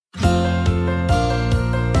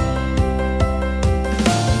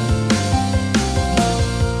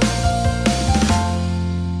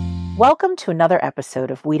Welcome to another episode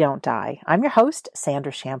of We Don't Die. I'm your host,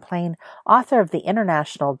 Sandra Champlain, author of the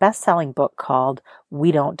international best-selling book called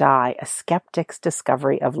We Don't Die, A Skeptic's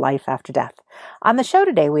Discovery of Life After Death. On the show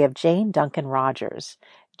today, we have Jane Duncan Rogers.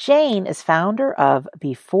 Jane is founder of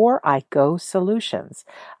Before I Go Solutions,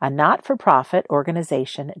 a not-for-profit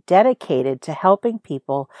organization dedicated to helping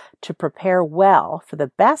people to prepare well for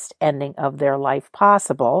the best ending of their life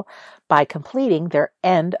possible by completing their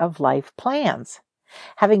end-of-life plans.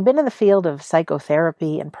 Having been in the field of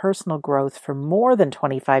psychotherapy and personal growth for more than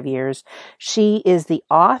 25 years, she is the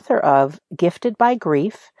author of Gifted by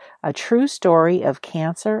Grief, a true story of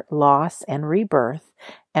cancer, loss, and rebirth,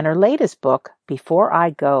 and her latest book, Before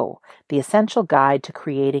I Go, the essential guide to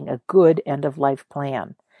creating a good end-of-life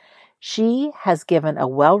plan. She has given a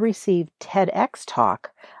well-received TEDx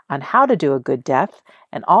talk on how to do a good death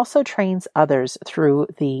and also trains others through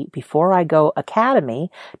the Before I Go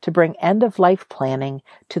Academy to bring end-of-life planning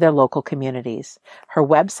to their local communities. Her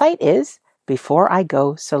website is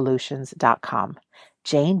beforeigosolutions.com.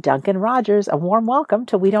 Jane Duncan Rogers, a warm welcome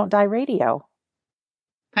to We Don't Die Radio.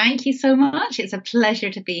 Thank you so much. It's a pleasure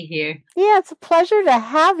to be here. Yeah, it's a pleasure to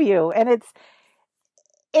have you. And it's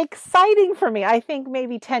exciting for me. I think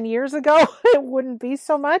maybe 10 years ago, it wouldn't be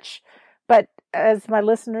so much. But as my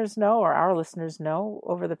listeners know, or our listeners know,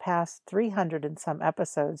 over the past 300 and some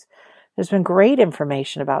episodes, there's been great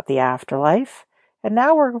information about the afterlife. And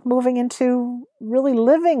now we're moving into really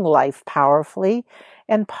living life powerfully.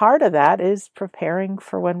 And part of that is preparing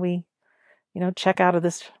for when we, check out of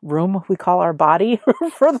this room we call our body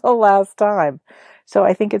for the last time. So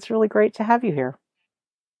I think it's really great to have you here.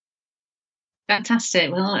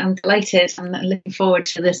 Fantastic. Well, I'm delighted. I'm looking forward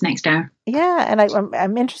to this next hour. Yeah, and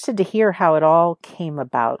I'm interested to hear how it all came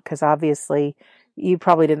about, because obviously you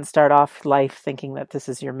probably didn't start off life thinking that this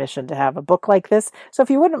is your mission to have a book like this. So if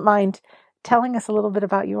you wouldn't mind telling us a little bit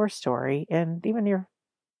about your story and even your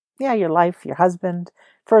life, your husband,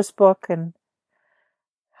 first book, and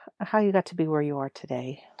how you got to be where you are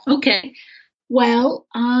today. Okay. Well,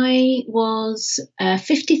 I was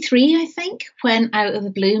 53, I think, when out of the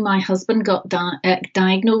blue, my husband got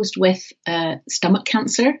diagnosed with stomach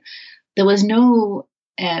cancer. There was no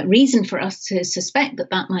reason for us to suspect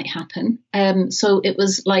that might happen. So it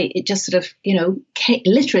was like it just sort of,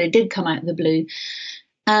 literally did come out of the blue.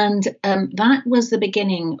 And that was the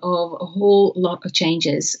beginning of a whole lot of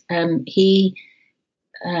changes.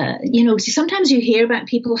 Sometimes you hear about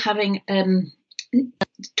people having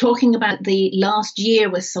talking about the last year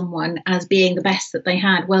with someone as being the best that they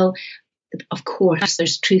had. Well, of course,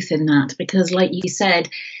 there's truth in that, because like you said,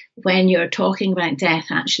 when you're talking about death,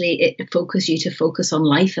 actually, it focuses you to focus on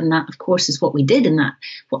life. And that, of course, is what we did in that,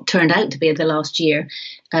 what turned out to be the last year,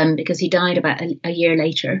 because he died about a year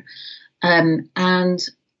later. And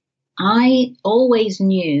I always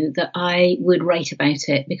knew that I would write about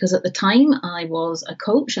it, because at the time I was a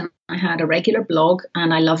coach and I had a regular blog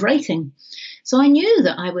and I love writing. So I knew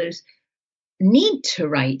that I would need to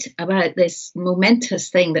write about this momentous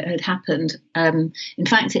thing that had happened. In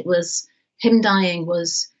fact, it was him dying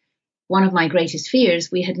was one of my greatest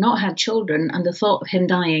fears. We had not had children, and the thought of him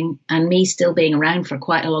dying and me still being around for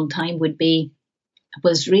quite a long time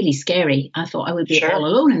was really scary. I thought I would be all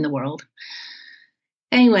alone in the world.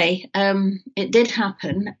 Anyway, it did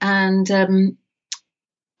happen, and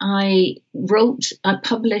I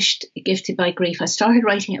published Gifted by Grief. I started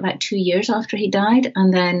writing it about 2 years after he died,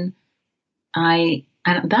 and then and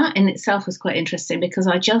that in itself was quite interesting, because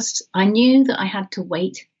I knew that I had to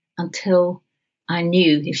wait until I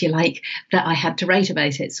knew, if you like, that I had to write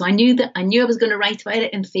about it. So I knew I was going to write about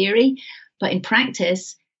it in theory, but in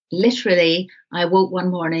practice, literally, I woke one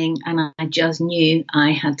morning and I just knew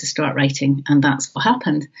I had to start writing, and that's what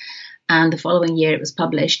happened. And the following year it was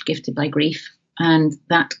published, Gifted by Grief, and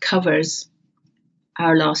that covers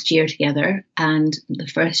our last year together and the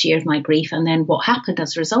first year of my grief, and then what happened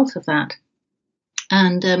as a result of that.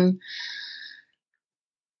 And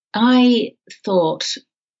I thought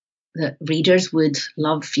that readers would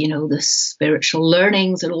love, the spiritual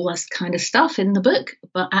learnings and all this kind of stuff in the book.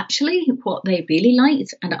 But actually what they really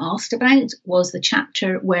liked and asked about was the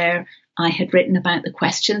chapter where I had written about the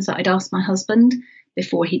questions that I'd asked my husband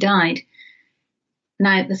before he died.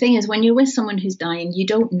 Now, the thing is, when you're with someone who's dying, you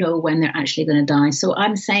don't know when they're actually going to die. So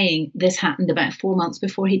I'm saying this happened about 4 months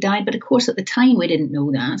before he died. But of course, at the time, we didn't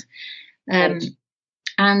know that. Right.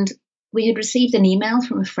 And we had received an email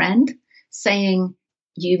from a friend saying,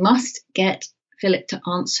 you must get Philip to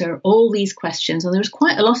answer all these questions. And there was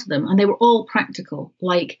quite a lot of them. And they were all practical,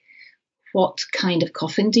 like, what kind of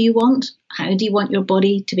coffin do you want? How do you want your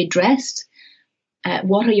body to be dressed?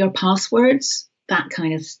 What are your passwords? That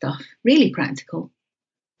kind of stuff. Really practical.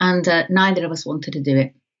 And neither of us wanted to do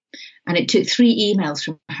it. And it took 3 emails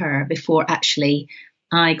from her before actually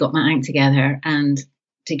I got my act together, and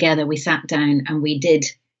together we sat down and we did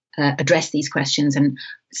address these questions. And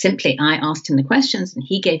simply I asked him the questions and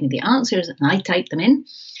he gave me the answers and I typed them in.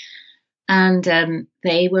 And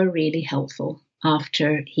they were really helpful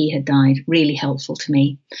after he had died, really helpful to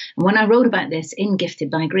me. And when I wrote about this in Gifted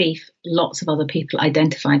by Grief, lots of other people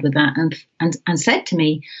identified with that and said to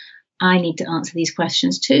me, I need to answer these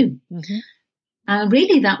questions too. Mm-hmm. And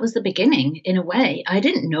really, that was the beginning, in a way. I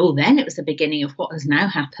didn't know then it was the beginning of what has now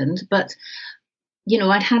happened, but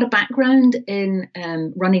I'd had a background in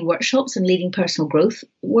running workshops and leading personal growth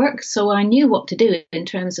work, so I knew what to do in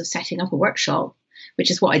terms of setting up a workshop, which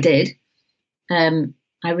is what I did.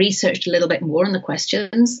 I researched a little bit more on the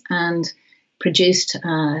questions and produced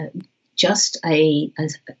just a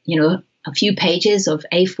few pages of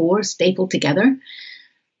A4 stapled together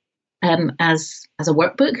as a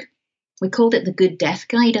workbook. We called it the Good Death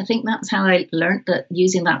Guide. I think that's how I learned that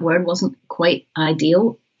using that word wasn't quite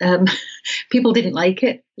ideal. People didn't like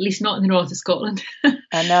it, at least not in the north of Scotland.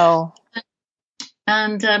 I know.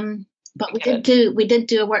 And but we did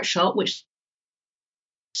do a workshop which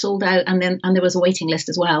sold out, and there was a waiting list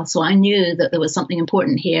as well. So I knew that there was something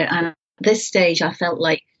important here. And at this stage, I felt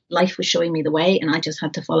like life was showing me the way, and I just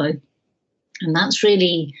had to follow. And that's 4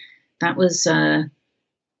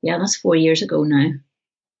 years ago now.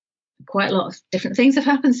 Quite a lot of different things have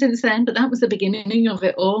happened since then, but that was the beginning of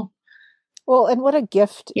it all. Well, and what a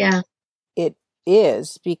gift it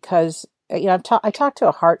is, because I talked to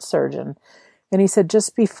a heart surgeon, and he said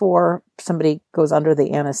just before somebody goes under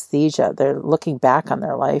the anesthesia, they're looking back on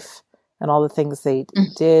their life and all the things they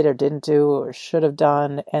did or didn't do or should have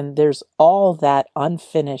done, and there's all that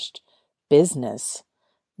unfinished business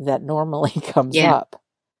that normally comes up.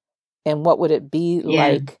 And what would it be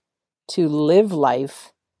like to live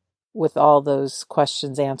life with all those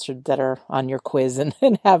questions answered that are on your quiz and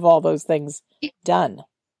have all those things done?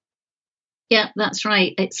 Yeah, that's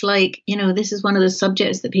right. It's like, this is one of the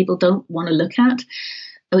subjects that people don't want to look at,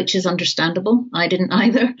 which is understandable. I didn't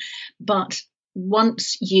either. But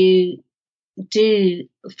once you do,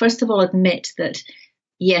 first of all, admit that,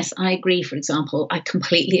 yes, I agree, for example, I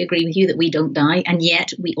completely agree with you that we don't die. And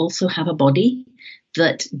yet we also have a body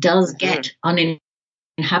that does get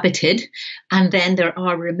uninhabited. And then there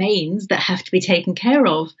are remains that have to be taken care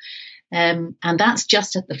of. And that's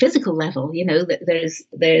just at the physical level, that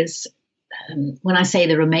there's when I say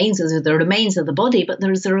the remains, there's the remains of the body, but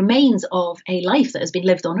there's the remains of a life that has been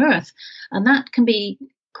lived on Earth. And that can be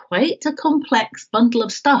quite a complex bundle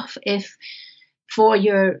of stuff if for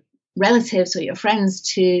your relatives or your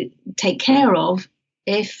friends to take care of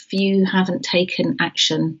if you haven't taken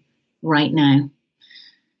action right now.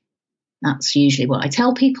 That's usually what I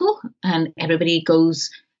tell people, and everybody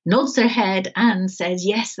nods their head and says,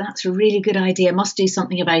 yes, that's a really good idea, must do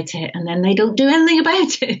something about it. And then they don't do anything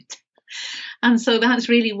about it. And so that's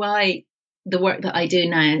really why the work that I do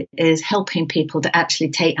now is helping people to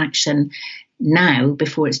actually take action now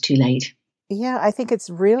before it's too late. Yeah, I think it's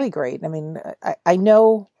really great. I mean, I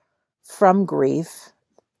know from grief,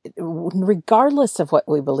 regardless of what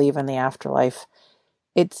we believe in the afterlife,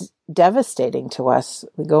 it's devastating to us.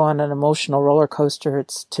 We go on an emotional roller coaster.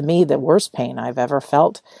 It's, to me, the worst pain I've ever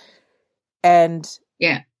felt. And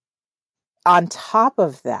on top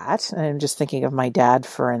of that, and I'm just thinking of my dad,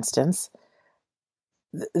 for instance,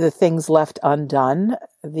 the things left undone,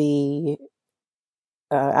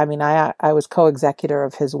 I was co-executor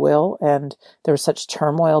of his will, and there was such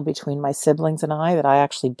turmoil between my siblings and I that I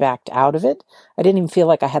actually backed out of it. I didn't even feel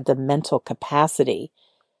like I had the mental capacity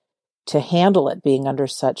to handle it being under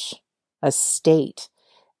such a state.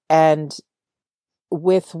 And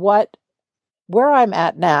with where I'm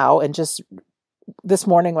at now, and just this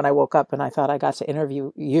morning when I woke up and I thought I got to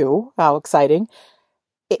interview you, how exciting.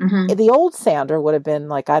 The old Sandra would have been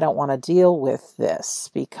like, I don't want to deal with this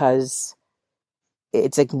because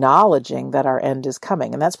it's acknowledging that our end is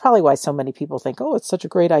coming. And that's probably why so many people think, oh, it's such a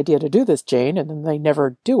great idea to do this, Jane. And then they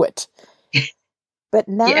never do it. But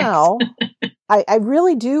now I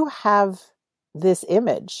really do have this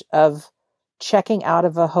image of checking out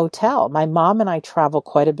of a hotel. My mom and I travel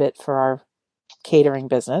quite a bit for our catering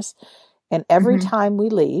business. And every time we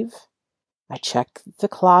leave, I check the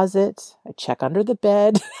closet, I check under the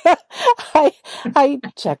bed, I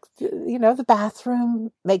check, the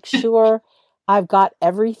bathroom, make sure I've got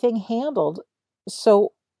everything handled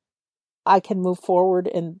so I can move forward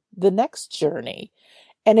in the next journey.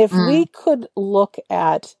 And if we could look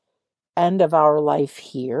at end of our life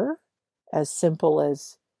here as simple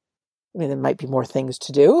as, there might be more things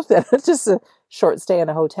to do than just a short stay in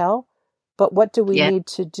a hotel, but what do we Yeah. need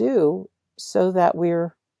to do so that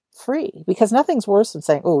we're free? Because nothing's worse than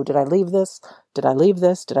saying, oh, did I leave this? Did I leave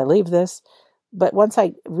this? Did I leave this? But once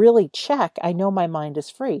I really check, I know my mind is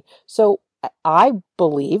free. So I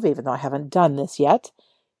believe, even though I haven't done this yet,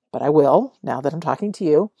 but I will now that I'm talking to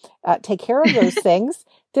you, take care of those things.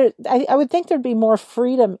 I would think there'd be more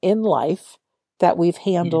freedom in life that we've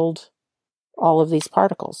handled all of these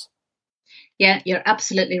particles. Yeah, you're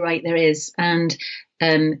absolutely right. There is. And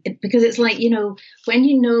because it's like, when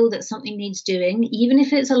you know that something needs doing, even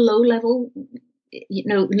if it's a low level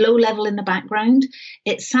in the background,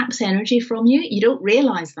 it saps energy from you. You don't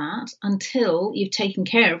realize that until you've taken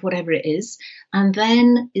care of whatever it is. And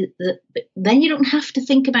then you don't have to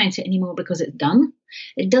think about it anymore because it's done.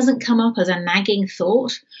 It doesn't come up as a nagging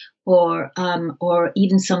thought or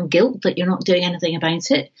even some guilt that you're not doing anything about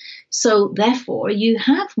it. So therefore, you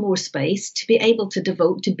have more space to be able to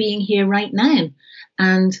devote to being here right now.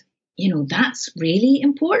 And, that's really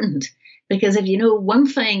important, because if you know one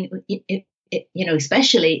thing,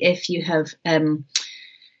 especially if you have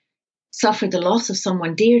suffered the loss of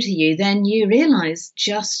someone dear to you, then you realize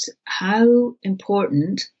just how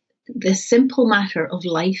important the simple matter of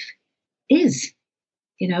life is.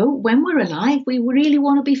 When we're alive, we really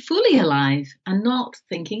want to be fully alive and not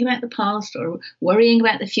thinking about the past or worrying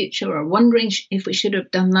about the future or wondering if we should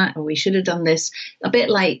have done that or we should have done this. A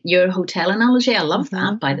bit like your hotel analogy. I love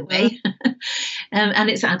that, by the way.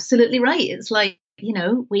 And it's absolutely right. It's like,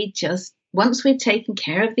 we just, once we've taken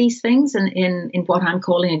care of these things and in what I'm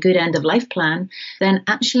calling a good end of life plan, then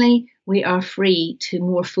actually we are free to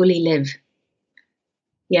more fully live.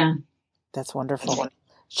 Yeah. That's wonderful.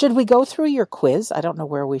 Should we go through your quiz? I don't know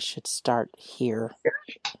where we should start here.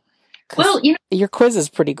 Well, your quiz is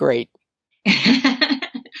pretty great. I'm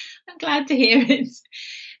glad to hear it.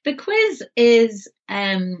 The quiz is,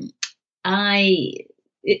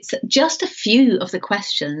 it's just a few of the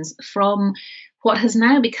questions from what has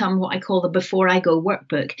now become what I call the Before I Go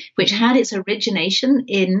workbook, which had its origination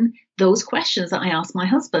in those questions that I asked my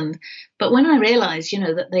husband. But when I realized,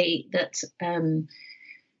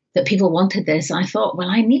 that people wanted this, I thought, well,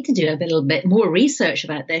 I need to do a little bit more research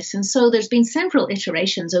about this. And so there's been several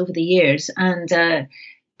iterations over the years. And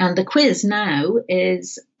the quiz now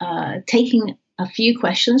is taking a few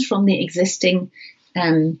questions from the existing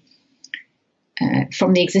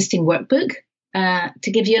workbook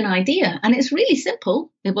to give you an idea. And it's really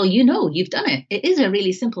simple. Well, you've done it. It is a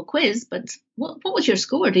really simple quiz. But what was your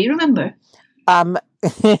score? Do you remember?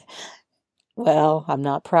 Well, I'm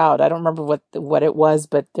not proud. I don't remember what it was,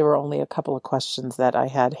 but there were only a couple of questions that I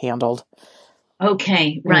had handled.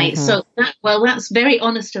 Okay, right. Mm-hmm. So that's very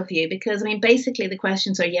honest of you, because basically the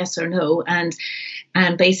questions are yes or no, and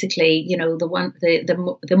basically,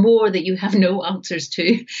 the more that you have no answers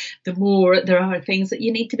to, the more there are things that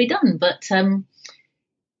you need to be done. But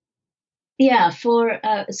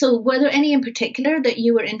so were there any in particular that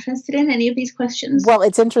you were interested in, any of these questions? Well,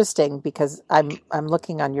 it's interesting because I'm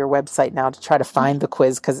looking on your website now to try to find the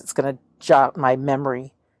quiz, because it's going to jog my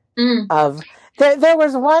memory of there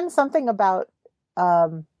was something about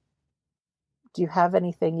do you have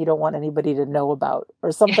anything you don't want anybody to know about,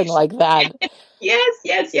 or something like that?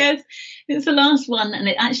 Yes. It's the last one, and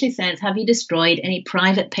it actually says, have you destroyed any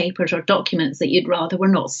private papers or documents that you'd rather were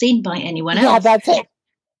not seen by anyone else? Yeah, that's it.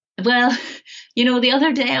 Well, the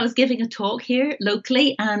other day I was giving a talk here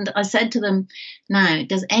locally, and I said to them, now,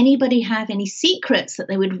 does anybody have any secrets that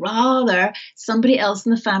they would rather somebody else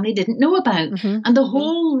in the family didn't know about? Mm-hmm. And the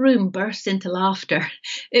whole room burst into laughter.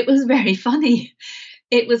 It was very funny.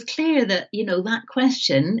 It was clear that, that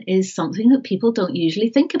question is something that people don't usually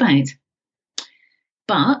think about.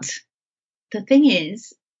 But the thing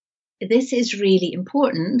is, this is really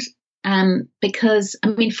important because,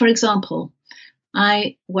 for example,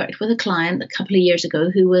 I worked with a client a couple of years ago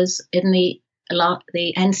who was in the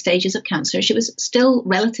end stages of cancer. She was still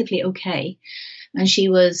relatively okay. And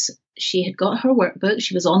she had got her workbook.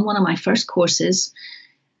 She was on one of my first courses.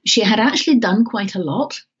 She had actually done quite a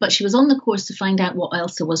lot, but she was on the course to find out what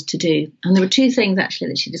else there was to do. And there were two things actually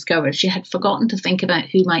that she discovered. She had forgotten to think about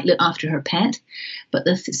who might look after her pet. But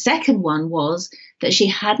the second one was that she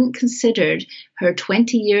hadn't considered her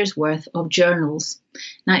 20 years worth of journals.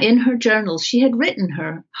 Now, in her journals, she had written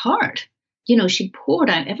her heart. She poured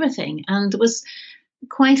out everything. And there was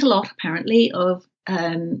quite a lot, apparently, of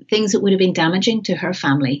things that would have been damaging to her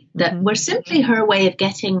family that were simply her way of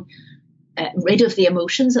getting rid of the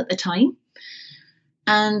emotions at the time.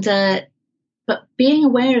 And but being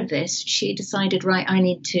aware of this, she decided, right, I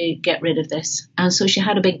need to get rid of this. And so she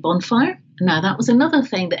had a big bonfire. Now, that was another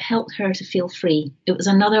thing that helped her to feel free. It was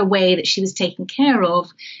another way that she was taking care of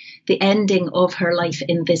the ending of her life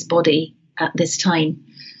in this body at this time.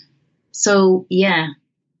 So yeah,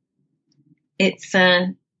 it's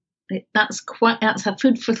that's a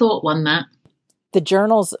food for thought one, that. The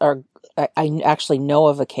journals are, I actually know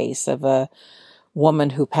of a case of a woman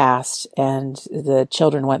who passed and the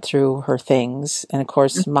children went through her things. And of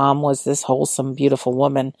course, mom was this wholesome, beautiful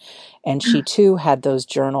woman. And she too had those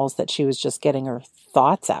journals that she was just getting her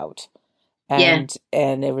thoughts out. And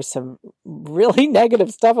there was some really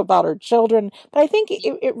negative stuff about her children. But I think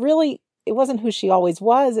it really, it wasn't who she always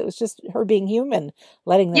was. It was just her being human,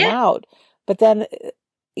 letting them out. But then,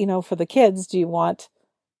 for the kids, do you want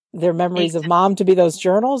their memories of mom to be those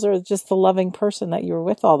journals, or just the loving person that you were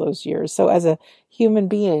with all those years? So as a human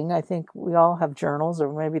being, I think we all have journals,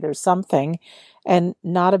 or maybe there's something, and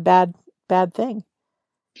not a bad thing.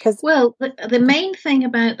 Well, the main thing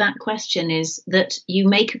about that question is that you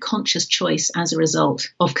make a conscious choice as a result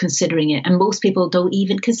of considering it. And most people don't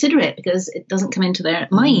even consider it because it doesn't come into their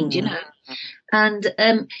mind, And,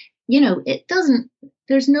 it doesn't,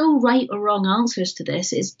 there's no right or wrong answers to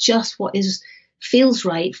this. It's just what feels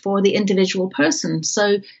right for the individual person.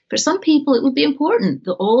 So for some people, it would be important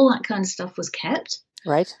that all that kind of stuff was kept.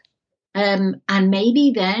 Right. And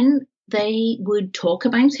maybe then they would talk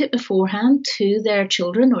about it beforehand to their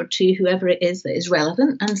children or to whoever it is that is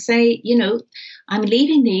relevant and say, I'm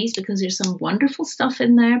leaving these because there's some wonderful stuff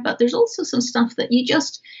in there, but there's also some stuff that you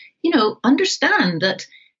just, understand that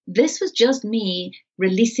this was just me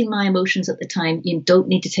releasing my emotions at the time. You don't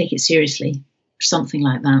need to take it seriously, or something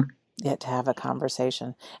like that. Yeah, to have a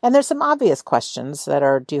conversation. And there's some obvious questions that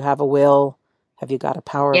are, do you have a will? Have you got a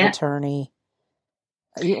power of attorney?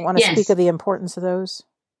 You want to speak of the importance of those?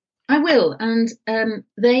 I will. And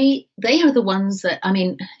they are the ones that,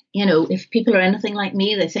 if people are anything like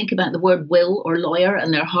me, they think about the word will or lawyer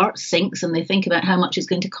and their heart sinks and they think about how much it's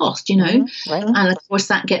going to cost, Right. And of course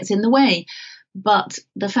that gets in the way. But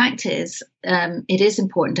the fact is, it is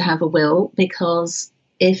important to have a will, because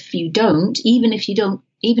if you don't, even if you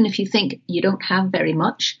think you don't have very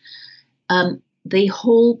much, the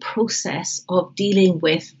whole process of dealing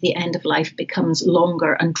with the end of life becomes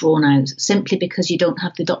longer and drawn out, simply because you don't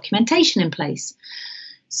have the documentation in place.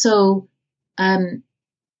 So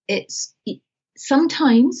it's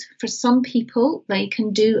sometimes, for some people, they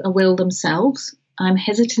can do a will themselves. I'm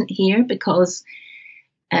hesitant here because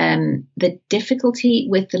the difficulty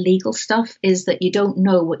with the legal stuff is that you don't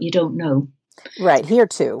know what you don't know. Right. Here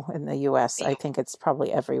too, in the US, I think it's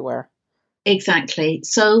probably everywhere. Exactly.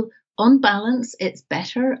 So on balance, it's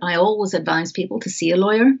better. I always advise people to see a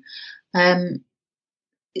lawyer.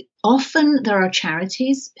 Often there are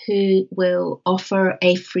charities who will offer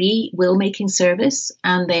a free will-making service,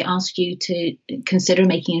 and they ask you to consider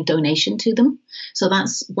making a donation to them. So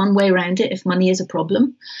that's one way around it if money is a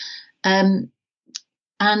problem.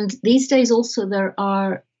 And these days also there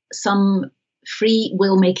are some free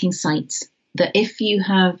will-making sites that, if you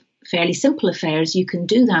have fairly simple affairs, you can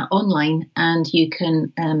do that online, and you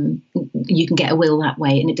can get a will that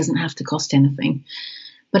way, and it doesn't have to cost anything.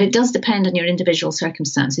 But it does depend on your individual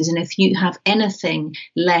circumstances. And if you have anything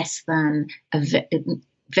less than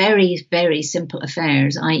very, very simple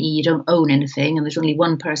affairs, i.e. you don't own anything and there's only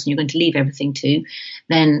one person you're going to leave everything to,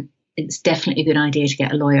 then it's definitely a good idea to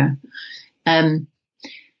get a lawyer.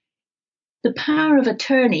 The power of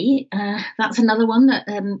attorney, that's another one that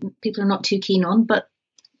people are not too keen on. But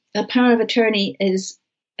a power of attorney is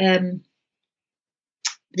the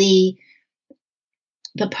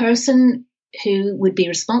person who would be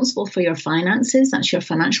responsible for your finances. That's your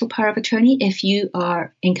financial power of attorney if you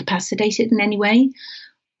are incapacitated in any way,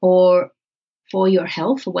 or for your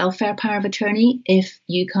health, a welfare power of attorney if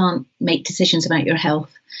you can't make decisions about your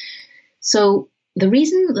health. So the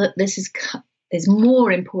reason that this is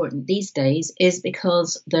more important these days is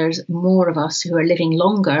because there's more of us who are living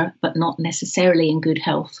longer, but not necessarily in good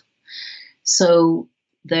health. So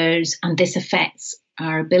and this affects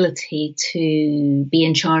our ability to be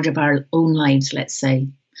in charge of our own lives, let's say.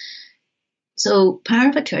 So power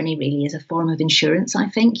of attorney really is a form of insurance, I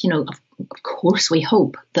think. Of course, we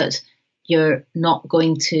hope that you're not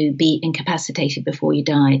going to be incapacitated before you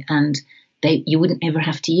die and you wouldn't ever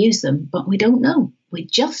have to use them. But we don't know. We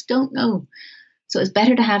just don't know. So it's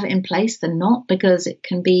better to have it in place than not, because it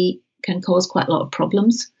can cause quite a lot of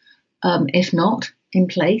problems if not in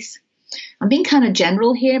place. I'm being kind of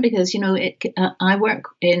general here because,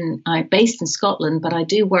 I'm based in Scotland, but I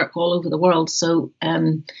do work all over the world. So,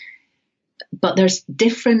 but there's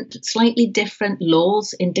slightly different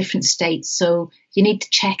laws in different states. So you need to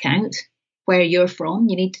check out where you're from.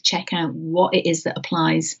 You need to check out what it is that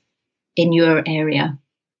applies in your area.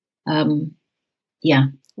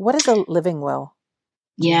 What is a living will?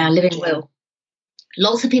 Yeah, living will.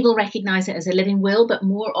 Lots of people recognize it as a living will, but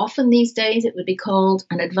more often these days it would be called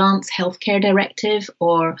an advance healthcare directive,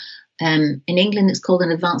 or in England it's called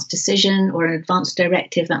an advance decision or an advance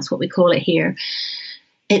directive. That's what we call it here.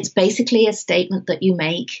 It's basically a statement that you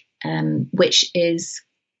make, which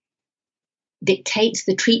dictates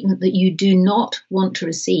the treatment that you do not want to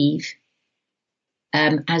receive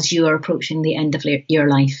as you are approaching the end of your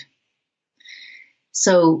life.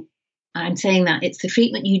 So I'm saying that it's the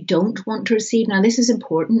treatment you don't want to receive. Now, this is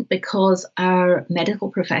important because our medical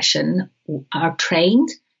profession are trained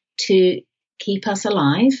to keep us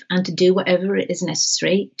alive and to do whatever it is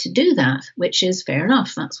necessary to do that, which is fair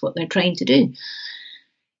enough. That's what they're trained to do.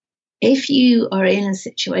 If you are in a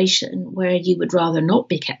situation where you would rather not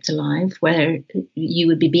be kept alive, where you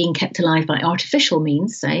would be being kept alive by artificial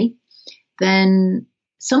means, say, then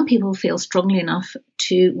some people feel strongly enough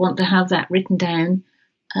to want to have that written down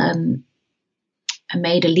and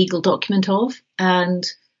made a legal document of, and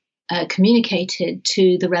communicated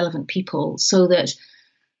to the relevant people, so that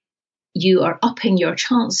you are upping your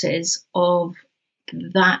chances of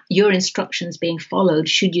that your instructions being followed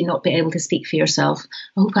should you not be able to speak for yourself.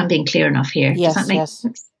 I hope I'm being clear enough here. Yes, does that make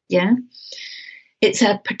sense? Yeah. It's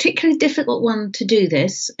a particularly difficult one to do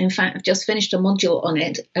this. In fact, I've just finished a module on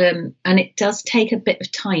it, and it does take a bit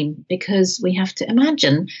of time, because we have to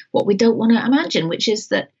imagine what we don't want to imagine, which is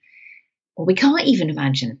that, or we can't even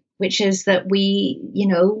imagine, which is that we,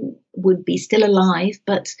 would be still alive,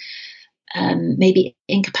 but maybe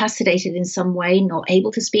incapacitated in some way, not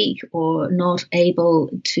able to speak, or not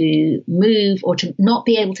able to move, or to not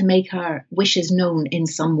be able to make our wishes known in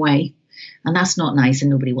some way. And that's not nice,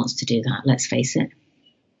 and nobody wants to do that, let's face it.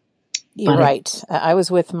 You're right. I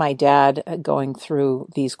was with my dad going through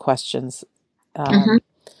these questions.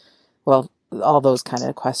 Well, all those kind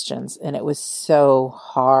of questions. And it was so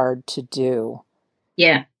hard to do.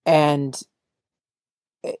 Yeah. And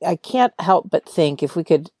I can't help but think if we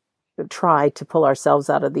could try to pull ourselves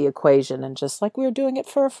out of the equation, and just like we were doing it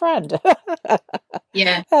for a friend.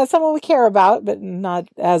 Yeah. Someone we care about, but not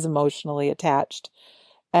as emotionally attached.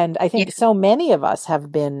 And I think so many of us have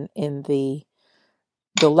been in the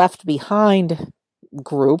left behind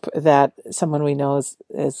group, that someone we know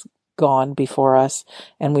is gone before us,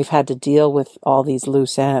 and we've had to deal with all these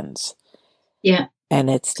loose ends. Yeah. And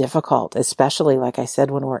it's difficult, especially, like I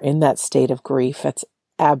said, when we're in that state of grief. It's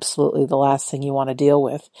absolutely the last thing you want to deal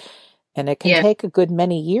with. And it can take a good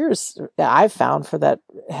many years, I've found, for that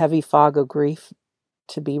heavy fog of grief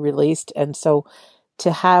to be released. And so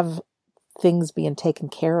to have things being taken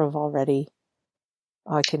care of already,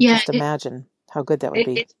 I can just imagine how good that would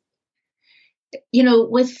be.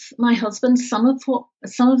 With my husband, some of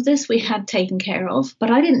this we had taken care of, but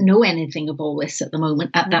I didn't know anything of all this at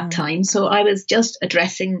that time. So I was just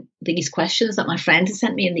addressing these questions that my friend had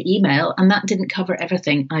sent me in the email, and that didn't cover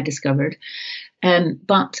everything, I discovered.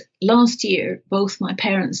 But last year, both my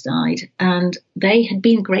parents died, and they had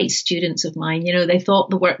been great students of mine. They thought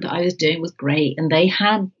the work that I was doing was great, and they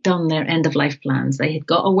had done their end of life plans. They had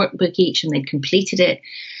got a workbook each, and they'd completed it.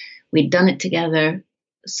 We'd done it together.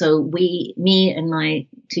 So me and my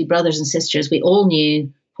two brothers and sisters, we all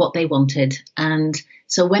knew what they wanted. And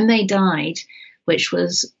so when they died, which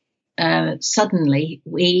was suddenly,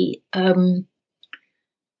 of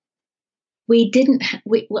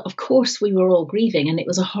course we were all grieving, and it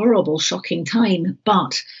was a horrible, shocking time.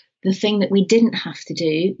 But the thing that we didn't have to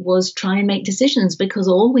do was try and make decisions, because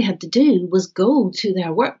all we had to do was go to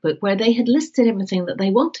their workbook where they had listed everything that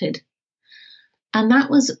they wanted. And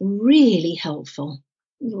that was really helpful,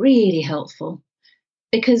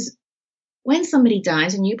 because when somebody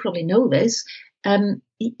dies, and you probably know this,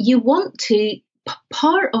 you want to,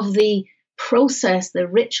 part of the process, the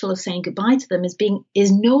ritual of saying goodbye to them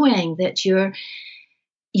is knowing that you're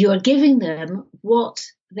giving them what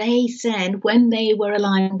they said when they were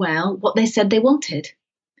alive and well, what they said they wanted.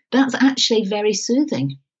 That's actually very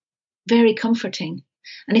soothing, very comforting.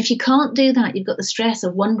 And if you can't do that, you've got the stress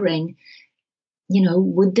of wondering,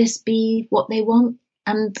 would this be what they want?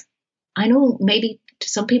 And I know maybe to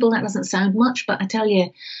some people that doesn't sound much, but I tell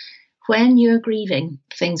you, when you're grieving,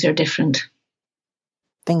 things are different.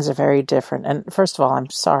 Things are very different. And first of all, I'm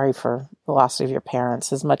sorry for the loss of your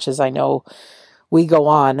parents. As much as I know we go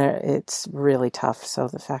on, it's really tough. So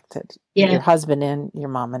the fact that your husband and your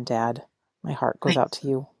mom and dad, my heart goes out to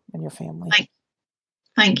you and your family.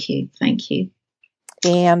 Thank you.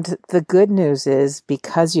 And the good news is,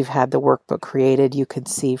 because you've had the workbook created, you can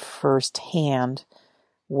see firsthand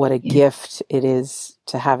what a gift it is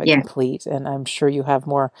to have it complete. And I'm sure you have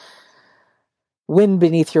more wind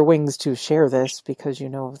beneath your wings to share this, because you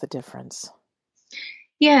know of the difference.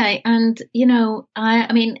 Yeah, and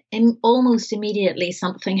I mean, almost immediately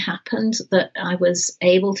something happened that I was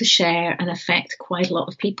able to share and affect quite a lot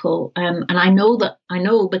of people. And I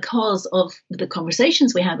know because of the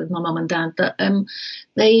conversations we had with my mum and dad that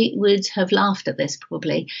they would have laughed at this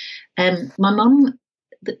probably. My mum,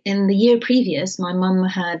 in the year previous, my mum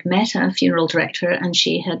had met a funeral director and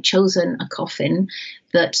she had chosen a coffin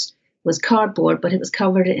that was cardboard, but it was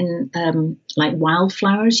covered in like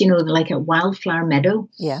wildflowers, like a wildflower meadow.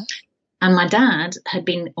 Yeah. And my dad had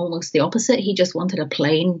been almost the opposite. He just wanted a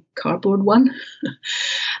plain cardboard one.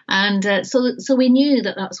 And so we knew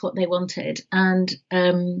that that's what they wanted. And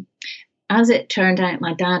as it turned out,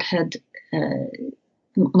 my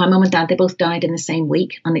mum and dad, they both died in the same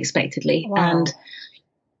week, unexpectedly. Wow. And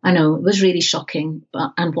I know it was really shocking.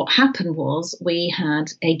 And what happened was we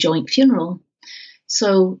had a joint funeral.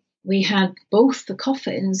 So we had both the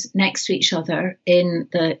coffins next to each other in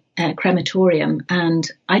the crematorium, and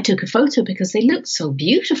I took a photo because they looked so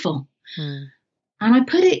beautiful. And I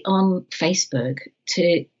put it on Facebook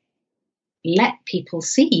to let people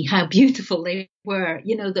see how beautiful they were,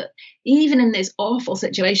 that even in this awful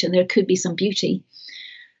situation, there could be some beauty.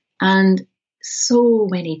 And so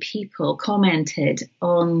many people commented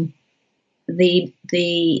on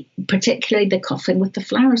particularly the coffin with the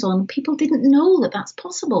flowers on. People didn't know that that's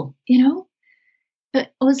possible, But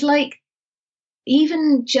it was like,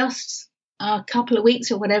 even just a couple of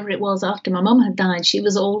weeks or whatever it was after my mum had died, she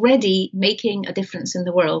was already making a difference in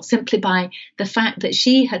the world simply by the fact that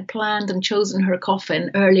she had planned and chosen her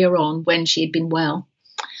coffin earlier on when she had been well.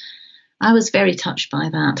 I was very touched by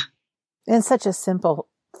that. And such a simple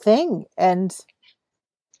thing. And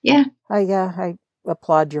yeah, I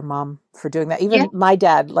applaud your mom for doing that. Even my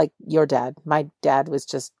dad, like your dad, my dad was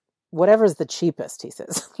just, whatever's the cheapest, he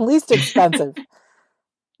says, least expensive,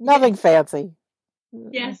 nothing fancy.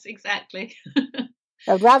 Yes, exactly.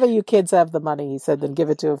 I'd rather you kids have the money, he said, than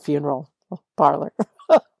give it to a funeral parlor.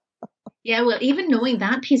 Yeah, well, even knowing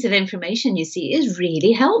that piece of information, you see, is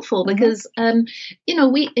really helpful because, when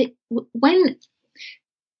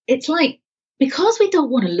it's like, because we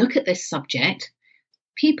don't want to look at this subject,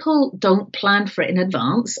 people don't plan for it in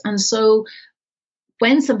advance. And so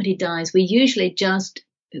when somebody dies, we usually just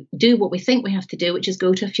do what we think we have to do, which is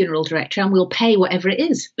go to a funeral director and we'll pay whatever it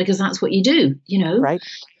is, because that's what you do, Right.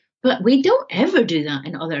 But we don't ever do that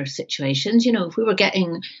in other situations. If we were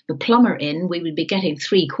getting the plumber in, we would be getting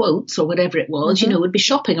 3 quotes or whatever it was, we'd be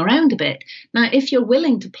shopping around a bit. Now, if you're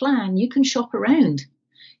willing to plan, you can shop around.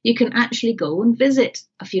 You can actually go and visit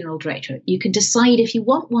a funeral director. You can decide if you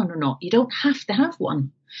want one or not. You don't have to have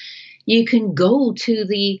one. You can go to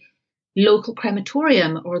the local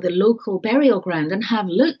crematorium or the local burial ground and have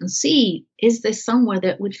a look and see, is this somewhere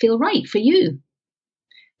that would feel right for you?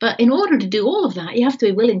 But in order to do all of that, you have to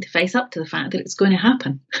be willing to face up to the fact that it's going to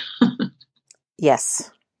happen. Yes.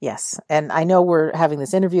 And I know we're having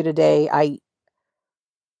this interview today.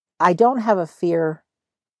 I don't have a fear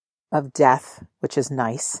of death, which is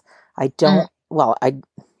nice. I don't,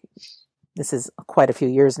 this is quite a few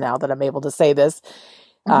years now that I'm able to say this,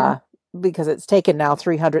 because it's taken now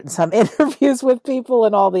 300 and some interviews with people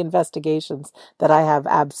and all the investigations that I have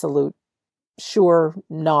absolute sure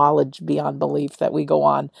knowledge beyond belief that we go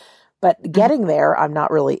on. But getting there, I'm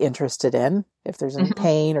not really interested in if there's any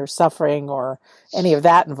pain or suffering or any of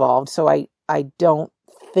that involved. So I don't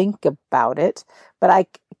think about it, but I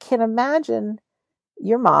can imagine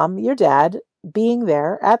your mom, your dad being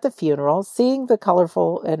there at the funeral, seeing the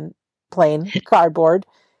colorful and plain cardboard.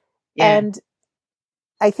 Yeah. And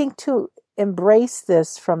I think to embrace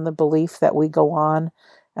this from the belief that we go on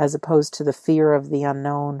as opposed to the fear of the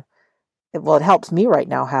unknown, it helps me right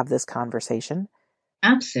now have this conversation.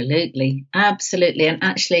 Absolutely. And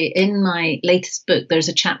actually, in my latest book, there's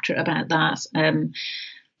a chapter about that.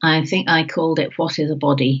 I think I called it "What is a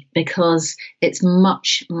Body?" because it's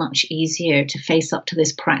much, much easier to face up to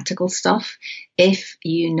this practical stuff if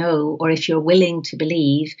you know, or if you're willing to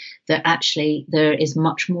believe that actually there is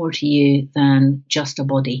much more to you than just a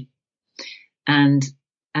body, and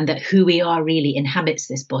that who we are really inhabits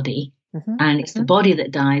this body, and it's the body that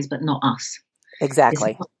dies, but not us.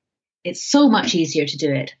 Exactly. It's so much easier to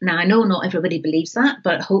do it. Now, I know not everybody believes that,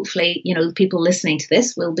 but hopefully, people listening to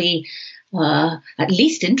this will be at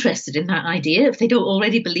least interested in that idea if they don't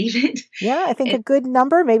already believe it. Yeah, I think a good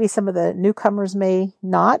number, maybe some of the newcomers may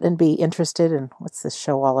not and be interested in what's this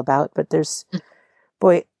show all about. But there's,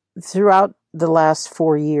 throughout the last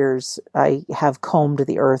 4 years, I have combed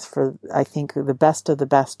the earth for, I think, the best of the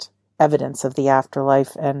best evidence of the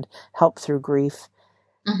afterlife and help through grief.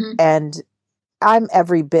 And I'm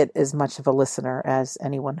every bit as much of a listener as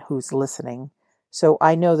anyone who's listening So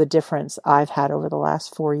I know the difference I've had over the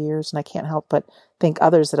last 4 years, and I can't help but think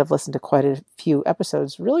others that have listened to quite a few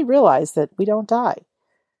episodes really realize that we don't die.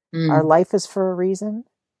 Our life is for a reason.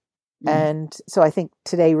 And so I think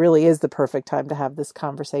today really is the perfect time to have this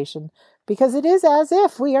conversation, because it is as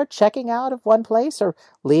if we are checking out of one place or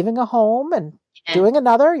leaving a home and doing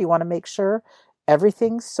another. You want to make sure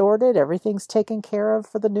everything's sorted, everything's taken care of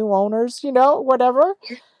for the new owners, whatever.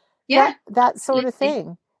 Yeah. That sort of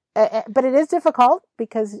thing. But it is difficult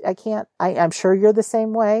because I'm sure you're the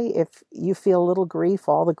same way. If you feel a little grief,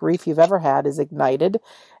 all the grief you've ever had is ignited.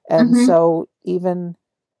 And so it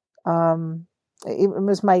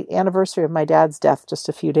was my anniversary of my dad's death just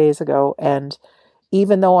a few days ago. And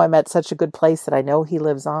even though I'm at such a good place that I know he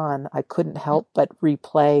lives on, I couldn't help but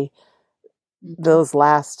replay those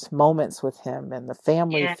last moments with him and the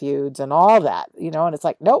family feuds and all that, and it's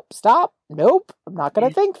like, nope, stop. Nope. I'm not going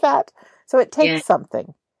to think that. So it takes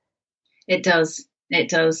something. It does. It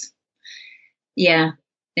does. Yeah.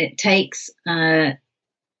 It takes a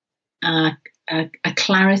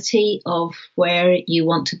clarity of where you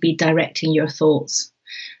want to be directing your thoughts.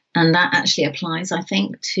 And that actually applies, I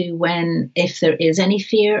think, to if there is any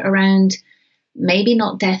fear around maybe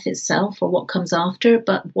not death itself or what comes after,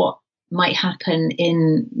 but what might happen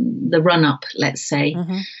in the run-up, let's say,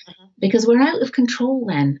 because we're out of control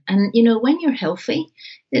then. And, when you're healthy,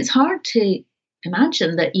 it's hard to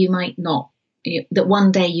imagine that that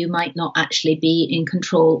one day you might not actually be in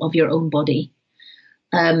control of your own body.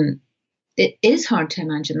 It is hard to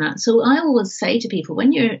imagine that. So I always say to people,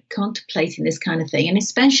 when you're contemplating this kind of thing, and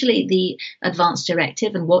especially the advance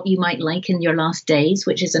directive and what you might like in your last days,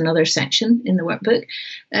 which is another section in the workbook,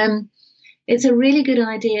 it's a really good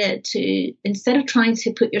idea to, instead of trying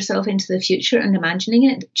to put yourself into the future and imagining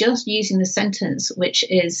it, just using the sentence, which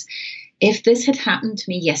is, if this had happened to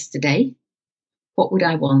me yesterday, what would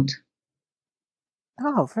I want?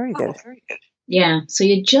 Oh, very good. Yeah, so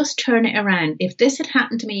you just turn it around. If this had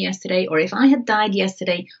happened to me yesterday, or if I had died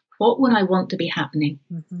yesterday, what would I want to be happening?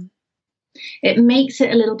 It makes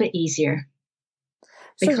it a little bit easier.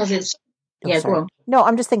 Because go on. No,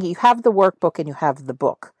 I'm just thinking, you have the workbook and you have the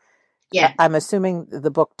book. Yeah. I'm assuming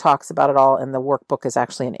the book talks about it all, and the workbook is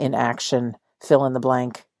actually an in-action fill in the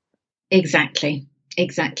blank. Exactly.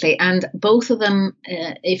 And both of them,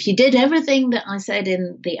 if you did everything that I said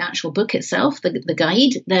in the actual book itself, the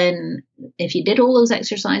guide, then if you did all those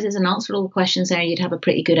exercises and answered all the questions there, you'd have a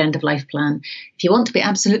pretty good end of life plan. If you want to be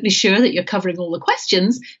absolutely sure that you're covering all the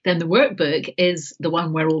questions, then the workbook is the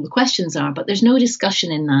one where all the questions are, but there's no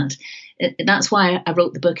discussion in that. That's why I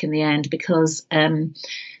wrote the book in the end, because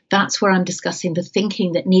that's where I'm discussing the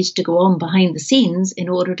thinking that needs to go on behind the scenes in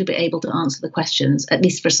order to be able to answer the questions, at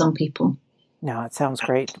least for some people. No, it sounds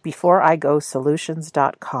great. Before I go,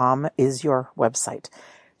 solutions.com is your website.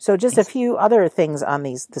 So just a few other things on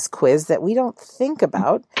this quiz that we don't think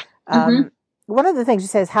about. One of the things you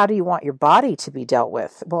say is, how do you want your body to be dealt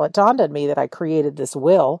with? Well, it dawned on me that I created this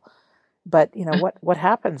will, but what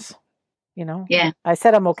happens? I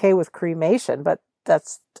said I'm okay with cremation, but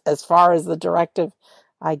that's as far as the directive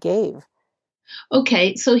I gave.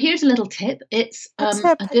 Okay, so here's a little tip. It's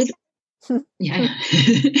a good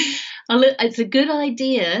it's a good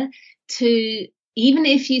idea to, even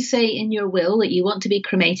if you say in your will that you want to be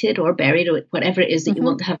cremated or buried or whatever it is that you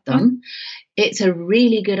want to have done, it's a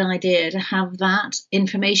really good idea to have that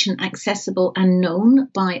information accessible and known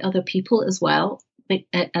by other people as well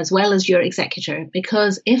as your executor.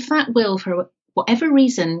 Because if that will, for whatever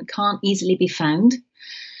reason, can't easily be found,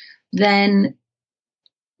 then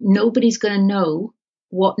nobody's going to know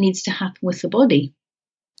what needs to happen with the body.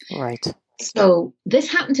 Right. So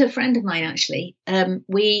this happened to a friend of mine, actually.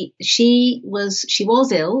 She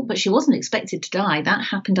was ill, but she wasn't expected to die. That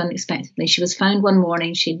happened unexpectedly. She was found one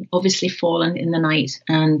morning. She'd obviously fallen in the night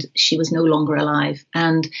and she was no longer alive.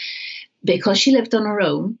 And because she lived on her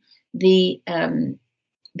own, the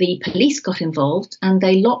police got involved and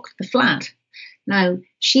they locked the flat. Now,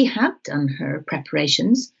 she had done her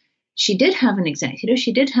preparations. She did have an executor.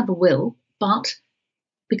 She did have a will, but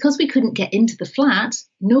because we couldn't get into the flat,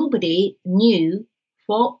 nobody knew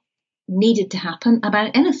what needed to happen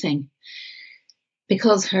about anything.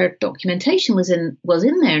 Because her documentation was in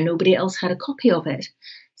there, nobody else had a copy of it.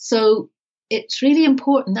 So it's really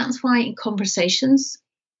important. That's why conversations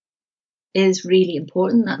is really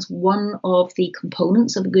important. That's one of the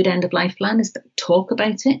components of a good end of life plan, is that talk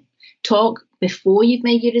about it. Talk before you've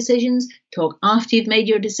made your decisions, talk after you've made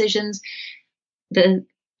your decisions. The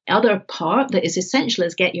other part that is essential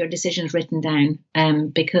is get your decisions written down,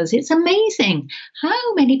 because it's amazing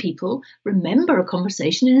how many people remember a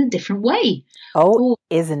conversation in a different way. Oh,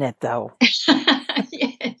 isn't it though?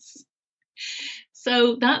 Yes.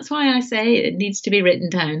 So that's why I say it needs to be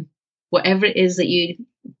written down. Whatever it is that you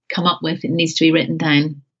come up with, it needs to be written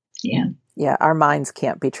down. Yeah. Yeah, our minds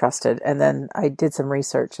can't be trusted. And then I did some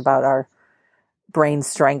research about our brain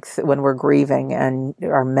strength when we're grieving, and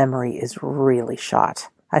our memory is really shot.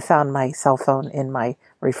 I found my cell phone in my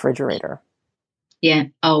refrigerator. Yeah.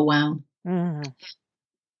 Oh, wow. Mm.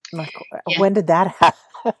 Like, Yeah. when did that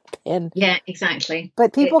happen? Yeah, exactly.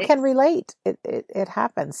 But people can relate. It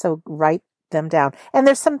happens. So write them down. And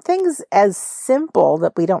there's some things as simple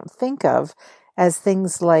that we don't think of as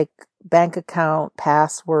things like bank account,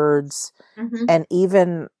 passwords, Mm-hmm. and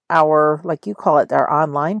even our, like you call it, our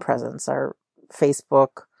online presence, our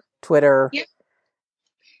Facebook, Twitter. Yeah.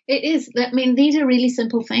 It is. I mean, these are really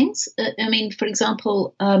simple things. I mean, for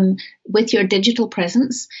example, with your digital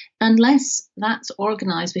presence, unless that's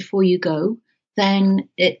organized before you go, then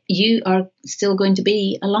you are still going to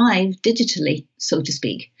be alive digitally, so to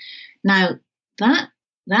speak. Now, that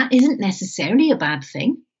isn't necessarily a bad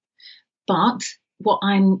thing, but what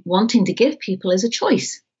I'm wanting to give people is a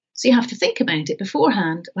choice. So you have to think about it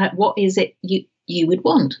beforehand, about what is it you would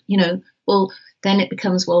want. Well, then it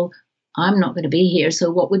becomes, well, I'm not going to be here,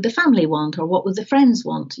 so what would the family want, or what would the friends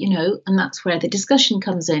want, and that's where the discussion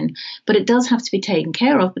comes in. But it does have to be taken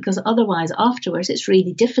care of, because otherwise afterwards it's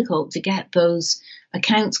really difficult to get those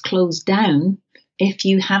accounts closed down if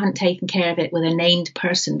you haven't taken care of it with a named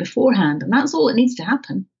person beforehand. And that's all that needs to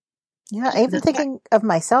happen. Yeah, even thinking of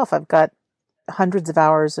myself, I've got hundreds of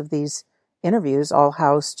hours of these interviews all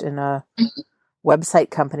housed in a website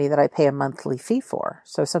company that I pay a monthly fee for.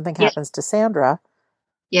 So if something happens to Sandra,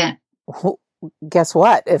 yeah, guess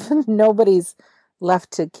what? If nobody's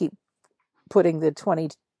left to keep putting the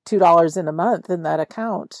 $22 in a month in that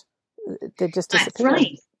account, they just disappear. That's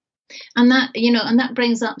right. And that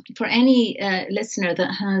brings up, for any listener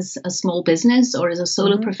that has a small business or is a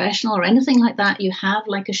solo professional or anything like that, you have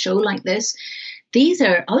like a show like this. These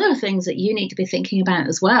are other things that you need to be thinking about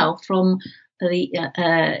as well, from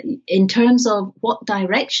in terms of what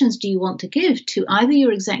directions do you want to give to either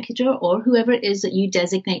your executor or whoever it is that you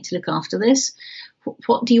designate to look after this.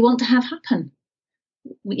 What do you want to have happen?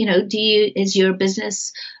 Is your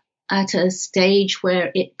business at a stage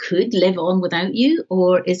where it could live on without you,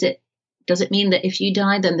 or does it mean that if you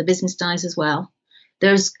die, then the business dies as well?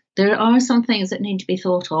 There are some things that need to be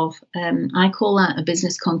thought of. I call that a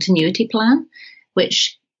business continuity plan,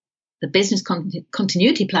 which the business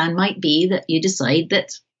continuity plan might be that you decide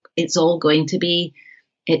that it's all going to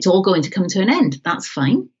come to an end. That's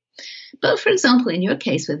fine. But for example, in your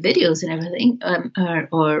case with videos and everything,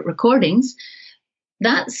 or recordings,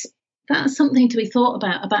 that's something to be thought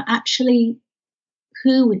about actually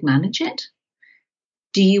who would manage it.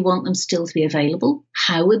 Do you want them still to be available?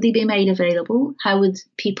 How would they be made available? How would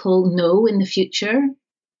people know in the future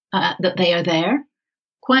that they are there?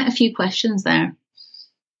 Quite a few questions there.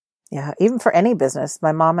 Yeah, even for any business.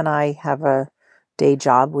 My mom and I have a day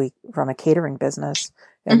job. We run a catering business,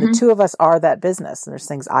 and the two of us are that business. And there's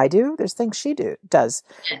things I do, there's things she does.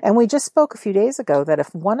 And we just spoke a few days ago that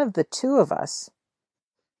if one of the two of us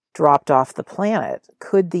dropped off the planet,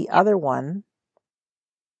 could the other one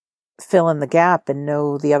fill in the gap and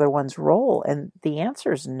know the other one's role? And the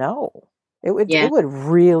answer is no. It would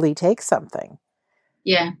really take something.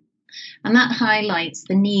 Yeah. And that highlights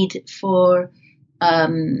the need for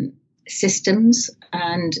systems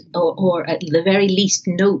or at the very least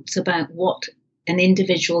notes about what an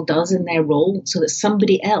individual does in their role, so that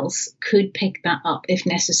somebody else could pick that up if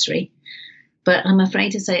necessary. But I'm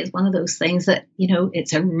afraid to say it's one of those things that,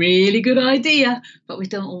 it's a really good idea, but we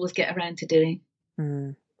don't always get around to doing.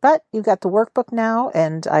 But you've got the workbook now,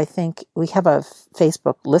 and I think we have a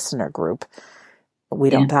Facebook listener group, We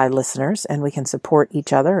Don't Die listeners, and we can support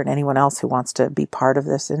each other and anyone else who wants to be part of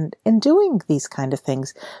this and doing these kind of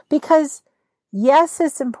things. Because yes,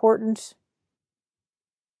 it's important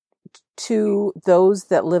to those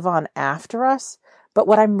that live on after us. But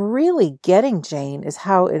what I'm really getting, Jane, is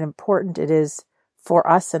how important it is for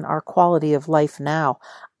us and our quality of life now.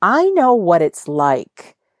 I know what it's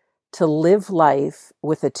like to live life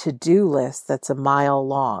with a to-do list that's a mile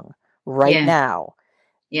long right now.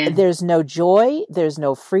 Yeah. There's no joy. There's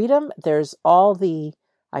no freedom. There's all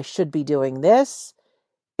I should be doing this.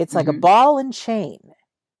 It's like a ball and chain.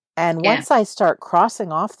 And once I start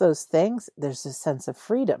crossing off those things, there's a sense of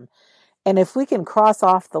freedom. And if we can cross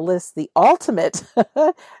off the list, the ultimate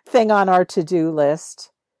thing on our to-do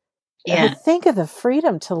list, think of the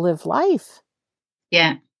freedom to live life.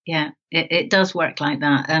 Yeah. Yeah, it does work like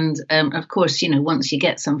that. And of course, once you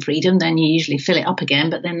get some freedom, then you usually fill it up again,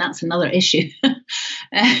 but then that's another issue.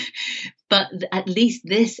 But at least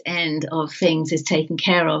this end of things is taken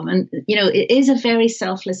care of. And, it is a very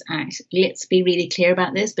selfless act. Let's be really clear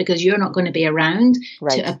about this, because you're not going to be around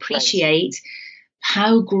to appreciate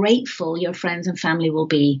how grateful your friends and family will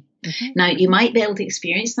be. Mm-hmm. Now, you might be able to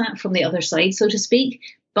experience that from the other side, so to speak,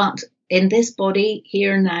 but in this body,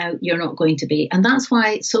 here and now, you're not going to be. And that's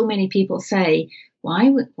why so many people say, why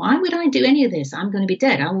would I do any of this? I'm going to be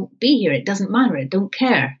dead. I won't be here. It doesn't matter. I don't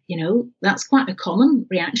care. That's quite a common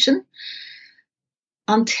reaction,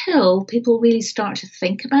 until people really start to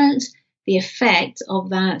think about the effect of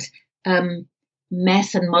that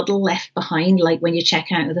mess and muddle left behind, like when you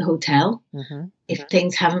check out of the hotel. Mm-hmm. If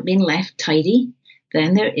things haven't been left tidy,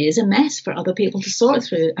 then there is a mess for other people to sort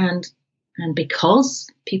through. And because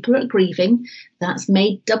people are grieving, that's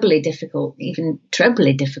made doubly difficult, even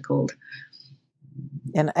trebly difficult.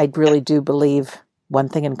 And I really do believe one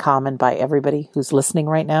thing in common by everybody who's listening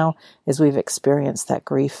right now is we've experienced that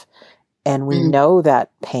grief, and we know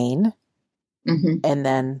that pain, and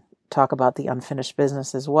then talk about the unfinished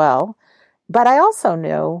business as well. But I also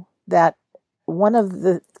know that one of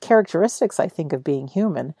the characteristics, I think, of being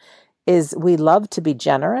human is we love to be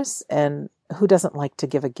generous, and who doesn't like to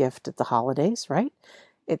give a gift at the holidays, right?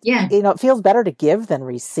 It feels better to give than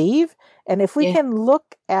receive. And if we can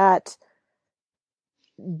look at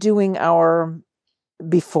doing our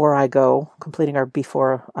completing our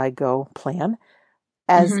before I go plan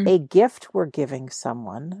as a gift we're giving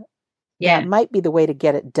someone, that might be the way to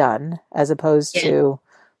get it done, as opposed to,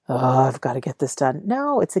 I've got to get this done.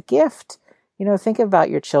 No, it's a gift. Think about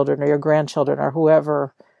your children or your grandchildren or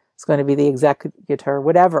whoever is going to be the executor,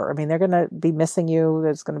 whatever. I mean, they're going to be missing you.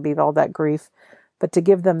 There's going to be all that grief. But to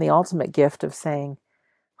give them the ultimate gift of saying,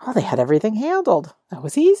 oh, they had everything handled. That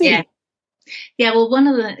was easy. Yeah. Yeah, well, one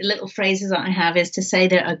of the little phrases that I have is to say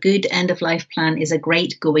that a good end-of-life plan is a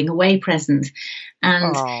great going-away present.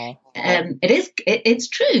 And it's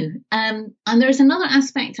true. And there's another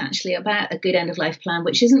aspect, actually, about a good end-of-life plan,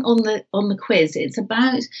 which isn't on the quiz. It's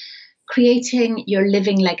about creating your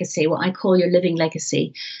living legacy, what I call your living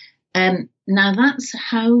legacy. Now, that's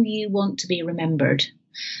how you want to be remembered.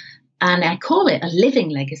 And I call it a living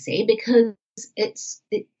legacy because it's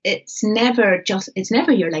never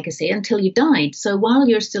your legacy until you died. So while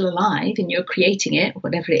you're still alive and you're creating it,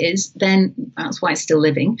 whatever it is, then that's why it's still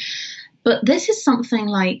living. But this is something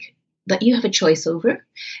like that you have a choice over.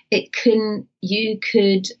 You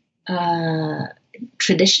could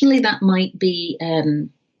traditionally, that might be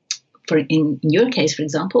in your case, for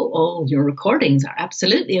example, all your recordings are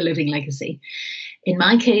absolutely a living legacy. In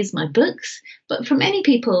my case, my books. But for many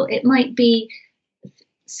people, it might be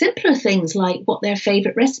simpler things like what their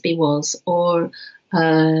favorite recipe was, or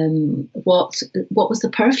what was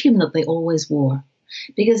the perfume that they always wore.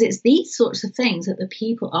 Because it's these sorts of things that the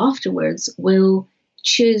people afterwards will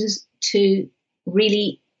choose to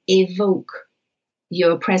really evoke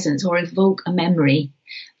your presence or evoke a memory.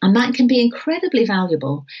 And that can be incredibly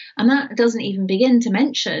valuable. And that doesn't even begin to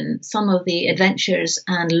mention some of the adventures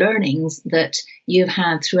and learnings that you've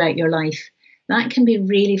had throughout your life. That can be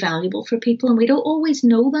really valuable for people. And we don't always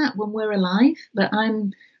know that when we're alive. But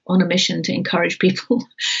I'm on a mission to encourage people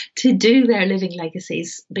to do their living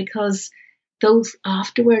legacies, because those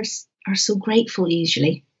afterwards are so grateful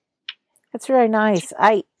usually. That's very nice.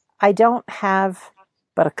 I don't have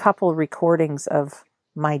but a couple recordings of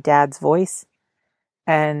my dad's voice.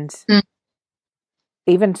 And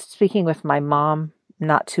even speaking with my mom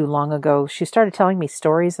not too long ago, she started telling me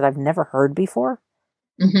stories that I've never heard before.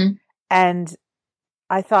 Mm-hmm. And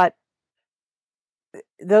I thought,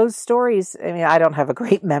 those stories, I mean, I don't have a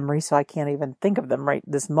great memory, so I can't even think of them right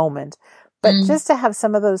this moment. But just to have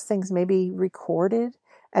some of those things maybe recorded.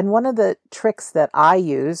 And one of the tricks that I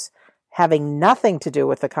use, having nothing to do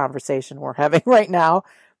with the conversation we're having right now,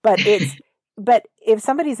 but if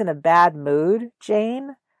somebody's in a bad mood,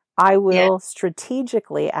 Jane, I will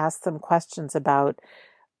strategically ask them questions about,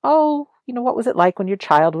 what was it like when your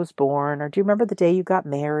child was born? Or do you remember the day you got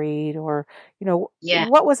married? Or,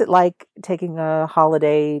 what was it like taking a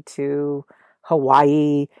holiday to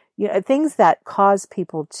Hawaii? Things that cause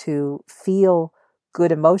people to feel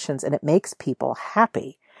good emotions, and it makes people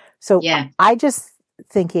happy. So I just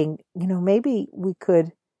thinking, maybe we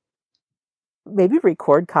could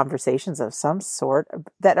record conversations of some sort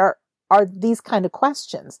that are these kind of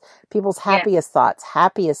questions, people's happiest thoughts,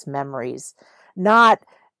 happiest memories, not,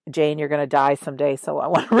 Jane, you're going to die someday, so I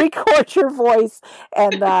want to record your voice.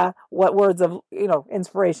 And what words of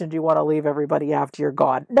inspiration do you want to leave everybody after you're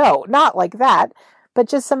gone? No, not like that. but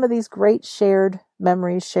just some of these great shared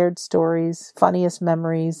memories, shared stories, funniest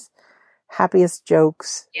memories, happiest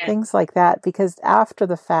jokes, things like that. Because after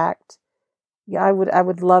the fact, yeah, I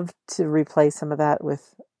would love to replay some of that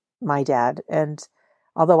with my dad. And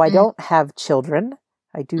although I don't have children,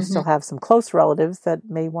 I do still have some close relatives that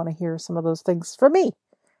may want to hear some of those things from me.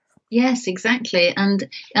 Yes, exactly. And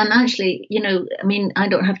actually, I mean, I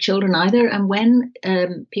don't have children either. And when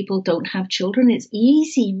people don't have children, it's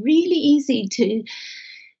easy, really easy to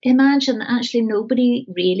imagine that actually nobody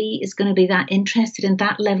really is going to be that interested in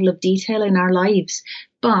that level of detail in our lives.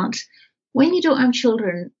 But when you don't have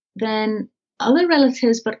children, then other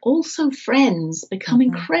relatives, but also friends, become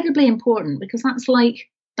incredibly important, because that's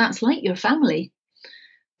like your family.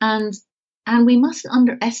 And we mustn't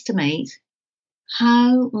underestimate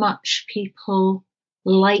how much people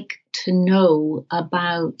like to know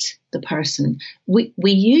about the person. We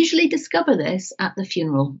usually discover this at the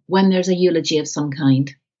funeral, when there's a eulogy of some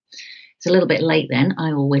kind. It's a little bit late then,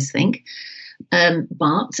 I always think.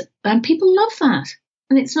 But people love that.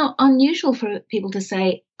 And it's not unusual for people to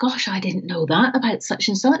say, gosh, I didn't know that about such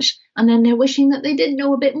and such. And then they're wishing that they did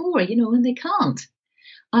know a bit more, and they can't.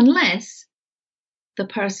 Unless the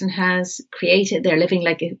person has created their living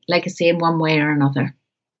legacy in one way or another.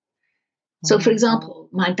 So, for example,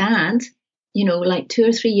 my dad, like 2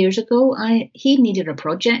 or 3 years ago, he needed a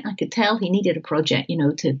project. I could tell he needed a project,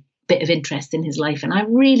 to bit of interest in his life. And I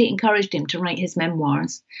really encouraged him to write his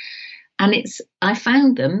memoirs. And I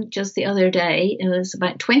found them just the other day. It was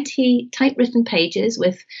about 20 typewritten pages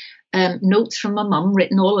with notes from my mum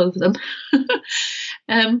written all over them.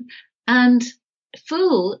 And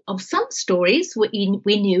full of some stories we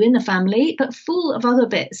knew in the family, but full of other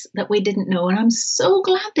bits that we didn't know. And I'm so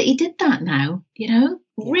glad that he did that now,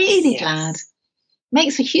 really glad.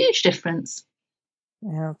 Makes a huge difference.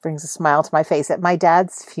 Yeah, it brings a smile to my face. At my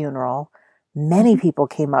dad's funeral, many people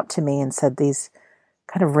came up to me and said these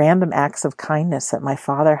kind of random acts of kindness that my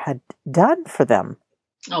father had done for them.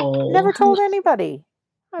 Oh, never told anybody.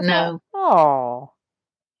 I no. thought,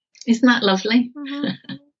 isn't that lovely?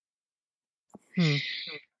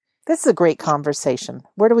 This is a great conversation.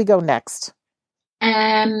 Where do we go next?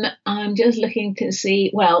 I'm just looking to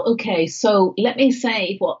see. Well, okay, so let me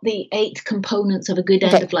say what the 8 components of a good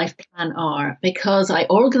end of life plan are, because I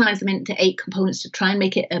organize them into 8 components to try and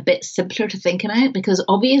make it a bit simpler to think about, because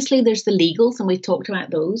obviously there's the legals, and we've talked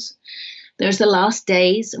about those. There's the last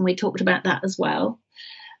days, and we talked about that as well.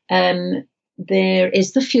 There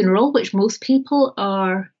is the funeral, which most people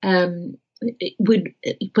are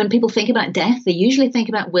when people think about death, they usually think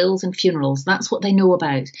about wills and funerals. That's what they know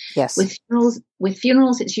about. Yes. With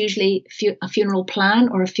funerals, it's usually a funeral plan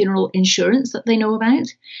or a funeral insurance that they know about.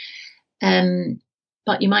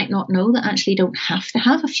 But you might not know that actually you don't have to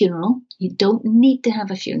have a funeral. You don't need to have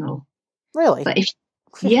a funeral. Really? But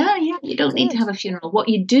you don't need to have a funeral. What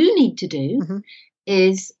you do need to do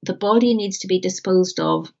is the body needs to be disposed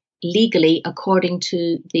of legally according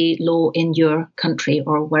to the law in your country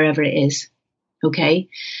or wherever it is. Okay.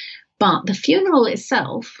 But the funeral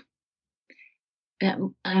itself,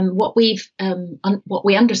 what we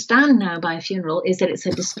understand now by a funeral is that it's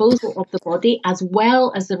a disposal of the body as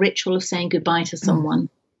well as the ritual of saying goodbye to someone.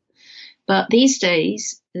 But these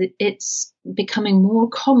days, it's becoming more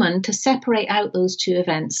common to separate out those two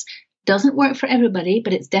events. Doesn't work for everybody,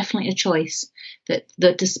 but it's definitely a choice that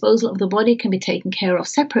the disposal of the body can be taken care of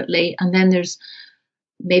separately. And then there's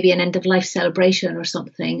maybe an end of life celebration or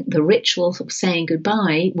something, the ritual of saying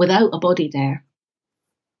goodbye without a body there.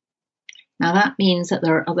 Now that means that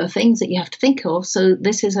there are other things that you have to think of. So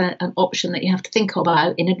this is an option that you have to think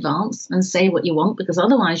about in advance and say what you want, because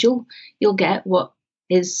otherwise you'll get what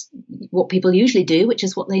people usually do, which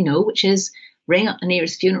is what they know, which is ring up the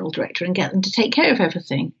nearest funeral director and get them to take care of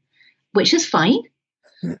everything, which is fine.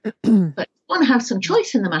 But if you want to have some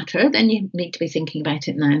choice in the matter, then you need to be thinking about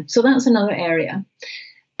it now. So that's another area.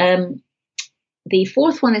 The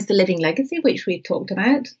 4th one is the living legacy, which we've talked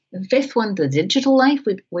about. The 5th one, the digital life.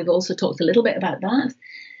 We've also talked a little bit about that.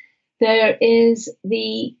 There is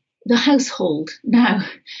the household. Now,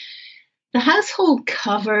 the household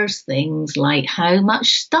covers things like how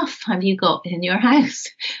much stuff have you got in your house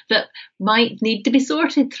that might need to be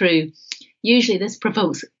sorted through. Usually this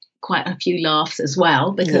provokes quite a few laughs as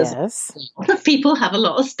well, because a lot of people have a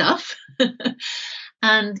lot of stuff.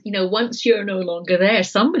 And, once you're no longer there,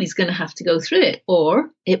 somebody's going to have to go through it, or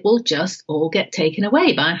it will just all get taken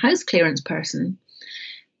away by a house clearance person.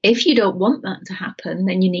 If you don't want that to happen,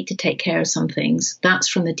 then you need to take care of some things. That's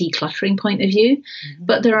from the decluttering point of view.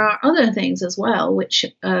 But there are other things as well, which,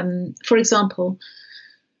 for example,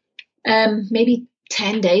 maybe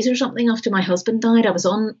 10 days or something after my husband died. I was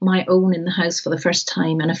on my own in the house for the first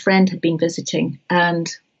time, and a friend had been visiting, and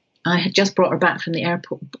I had just brought her back from the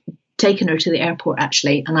airport, taken her to the airport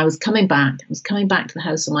actually, and I was coming back. I was coming back to the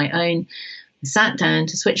house on my own. I sat down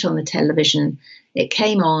to switch on the television. It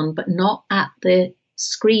came on, but not at the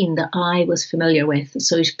screen that I was familiar with.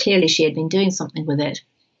 So clearly she had been doing something with it.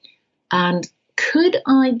 And could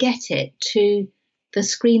I get it to the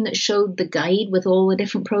screen that showed the guide with all the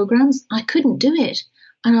different programs? I couldn't do it.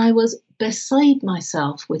 And I was beside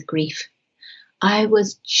myself with grief. I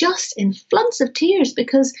was just in floods of tears,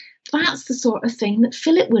 because that's the sort of thing that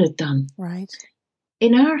Philip would have done. Right.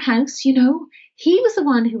 In our house, you know, he was the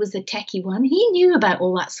one who was the techie one. He knew about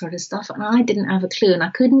all that sort of stuff, and I didn't have a clue. And I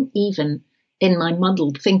couldn't even, in my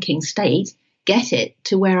muddled thinking state, get it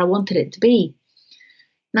to where I wanted it to be.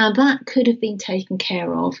 Now, that could have been taken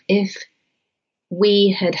care of if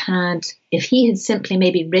he had simply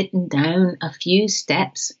maybe written down a few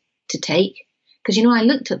steps to take. Because, you know, I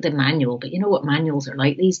looked at the manual, but you know what manuals are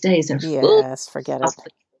like these days? They're Yes, forget it.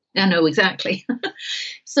 I know, exactly.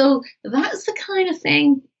 So that's the kind of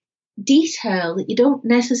thing, detail that you don't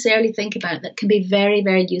necessarily think about, that can be very,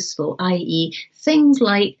 very useful, i.e. things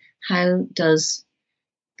like, how does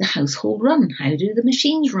the household run? How do the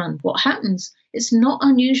machines run? What happens? It's not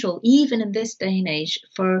unusual, even in this day and age,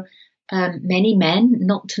 for many men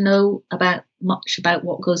not to know much about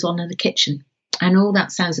what goes on in the kitchen. I know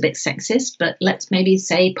that sounds a bit sexist, but let's maybe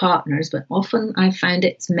say partners, but often I found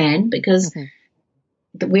it's men, because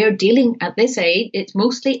we're dealing at this age, it's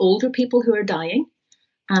mostly older people who are dying,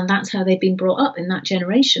 and that's how they've been brought up in that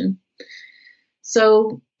generation.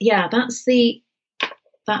 So yeah, that's the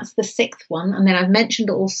sixth one. And then I've mentioned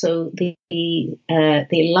also the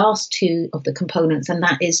last two of the components, and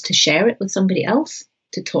that is to share it with somebody else,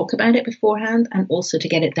 to talk about it beforehand, and also to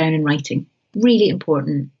get it down in writing. Really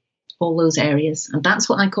important, all those areas. And that's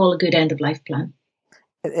what I call a good end of life plan.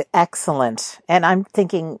 Excellent. And I'm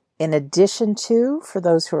thinking, in addition to, for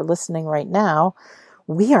those who are listening right now,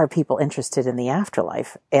 we are people interested in the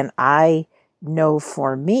afterlife. And I know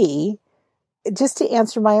for me, just to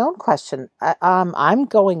answer my own question, I'm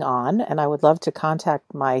going on, and I would love to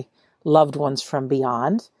contact my loved ones from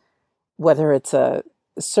beyond, whether it's a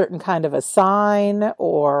certain kind of a sign,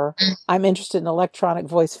 or I'm interested in electronic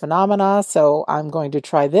voice phenomena, so I'm going to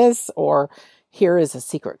try this, or here is a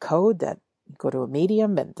secret code that you go to a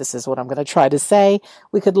medium, and this is what I'm going to try to say.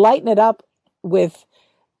 We could lighten it up with,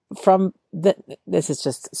 this is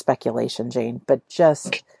just speculation, Jane, but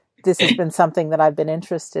just, this has been something that I've been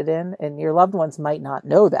interested in, and your loved ones might not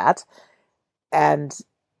know that. And,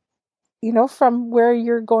 you know, from where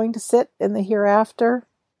you're going to sit in the hereafter,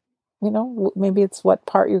 you know, maybe it's what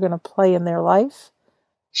part you're going to play in their life.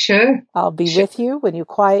 Sure. I'll be with you when you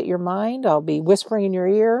quiet your mind. I'll be whispering in your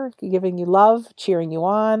ear, giving you love, cheering you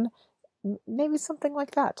on. Maybe something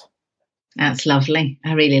like that. That's lovely.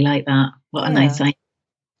 I really like that. What a nice idea.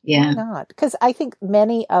 Yeah. Why not? Because I think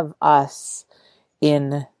many of us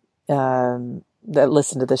that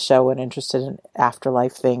listen to the show and interested in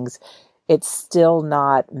afterlife things, it's still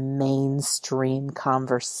not mainstream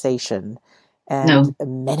conversation. And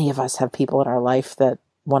many of us have people in our life that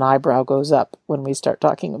one eyebrow goes up when we start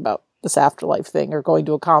talking about this afterlife thing, or going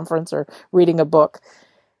to a conference, or reading a book.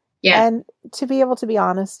 Yeah. And to be able to be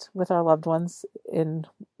honest with our loved ones in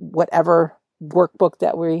whatever workbook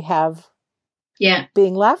that we have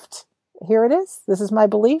being left, here it is. This is my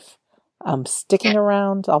belief. I'm sticking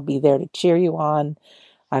around. I'll be there to cheer you on.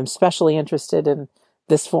 I'm especially interested in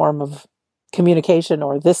this form of communication,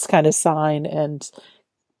 or this kind of sign, and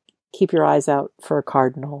keep your eyes out for a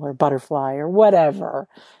cardinal or butterfly or whatever.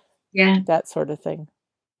 Yeah. That sort of thing.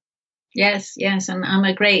 Yes. And I'm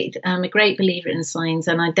a great believer in signs,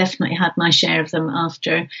 and I definitely had my share of them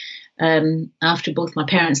after both my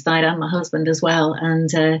parents died and my husband as well. And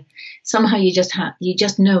somehow you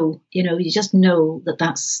just know that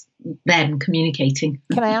that's them communicating.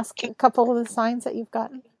 Can I ask a couple of the signs that you've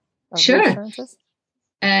gotten? Sure.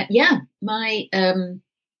 Yeah. My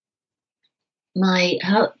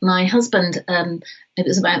husband, it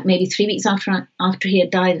was about maybe 3 weeks after he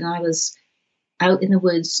had died, and I was out in the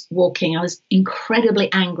woods walking. I was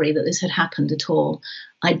incredibly angry that this had happened at all.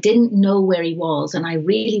 I didn't know where he was, and I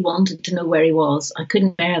really wanted to know where he was. I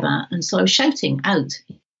couldn't bear that. And so I was shouting out,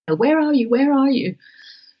 "Where are you? Where are you?"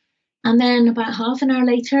 And then about half an hour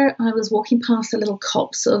later, I was walking past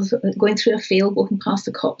going through a field, walking past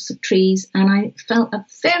the copse of trees, and I felt a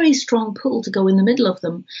very strong pull to go in the middle of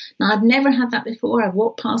them. Now, I've never had that before. I've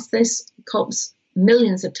walked past this copse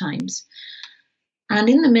millions of times. And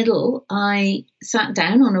in the middle, I sat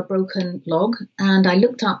down on a broken log, and I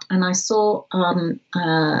looked up and I saw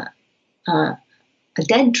a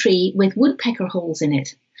dead tree with woodpecker holes in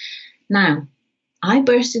it. Now, I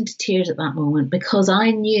burst into tears at that moment because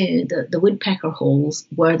I knew that the woodpecker holes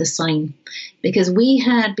were the sign. Because we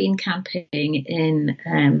had been camping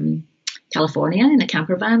in California in a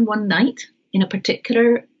camper van one night in a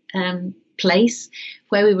particular place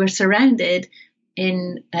where we were surrounded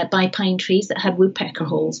by pine trees that had woodpecker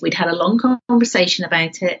holes. We'd had a long conversation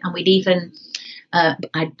about it, and we'd even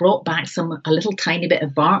I'd brought back a little tiny bit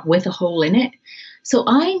of bark with a hole in it. So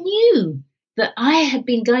I knew that I had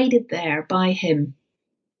been guided there by him,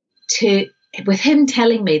 with him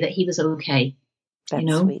telling me that he was okay.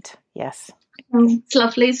 That's sweet. Yes. It's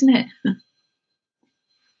lovely, isn't it?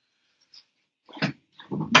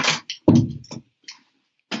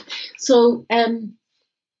 So, and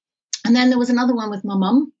then there was another one with my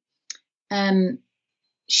mum.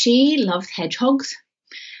 She loved hedgehogs,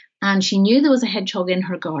 and she knew there was a hedgehog in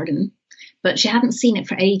her garden, but she hadn't seen it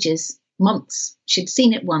for ages, months. She'd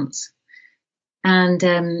seen it once.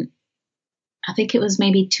 And I think it was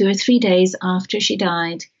maybe 2 or 3 days after she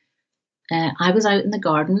died. I was out in the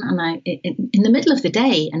garden, and in the middle of the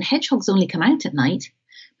day, and hedgehogs only come out at night,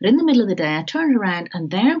 but in the middle of the day, I turned around, and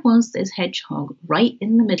there was this hedgehog right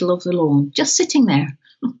in the middle of the lawn, just sitting there.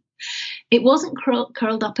 It wasn't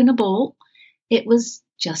curled up in a ball. It was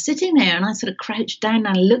just sitting there, and I sort of crouched down and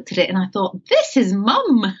I looked at it, and I thought, this is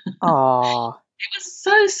Mum. Aww. It was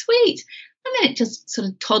so sweet. And then it just sort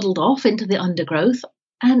of toddled off into the undergrowth.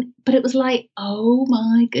 But it was like, oh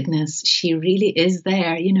my goodness, she really is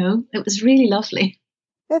there, It was really lovely.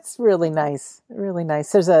 It's really nice. Really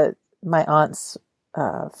nice. My aunt's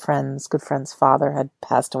good friend's father had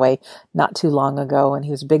passed away not too long ago, and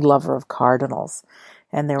he was a big lover of cardinals.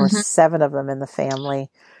 And there were 7 of them in the family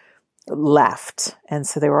left. And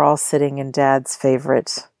so they were all sitting in Dad's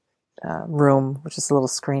favorite room, which is a little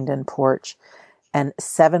screened-in porch. And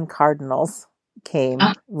 7 cardinals came,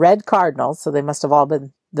 red cardinals, so they must have all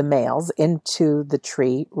been the males, into the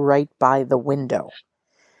tree right by the window.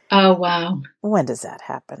 Oh, wow. When does that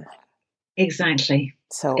happen? Exactly.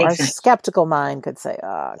 So our skeptical mind could say,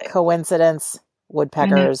 coincidence,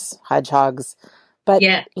 woodpeckers, hedgehogs. But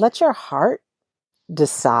let your heart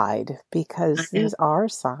decide, because these are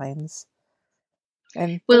signs.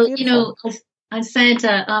 And well, I said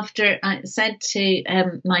I said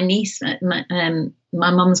to my niece, my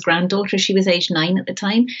mum's granddaughter, she was age 9 at the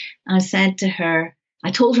time. I said to her,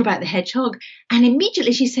 I told her about the hedgehog, and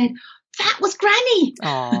immediately she said, "That was Granny."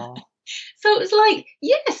 Aww. So it was like,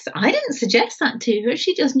 yes, I didn't suggest that to her.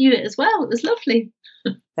 She just knew it as well. It was lovely.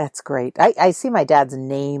 That's great. I see my dad's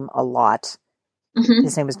name a lot.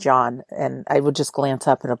 His name is John, and I would just glance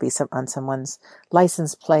up, and it'll be on someone's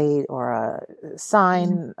license plate or a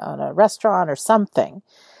sign on a restaurant or something.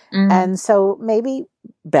 And so maybe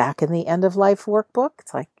back in the end of life workbook,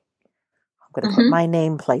 it's like, I'm going to put my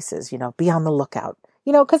name places, be on the lookout,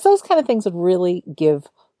 because those kind of things would really give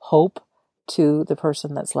hope to the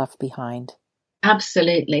person that's left behind.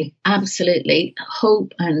 Absolutely. Absolutely.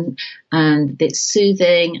 Hope and it's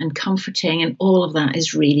soothing and comforting, and all of that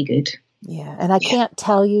is really good. Yeah. And I can't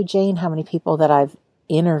tell you, Jane, how many people that I've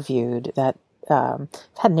interviewed that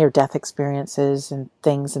had near-death experiences and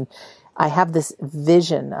things. And I have this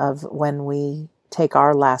vision of when we take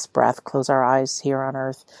our last breath, close our eyes here on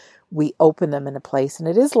earth, we open them in a place, and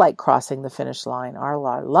it is like crossing the finish line.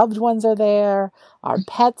 Our loved ones are there. Our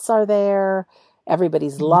pets are there.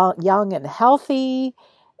 Everybody's young and healthy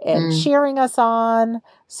and cheering us on.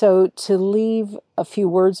 So to leave a few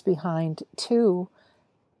words behind too,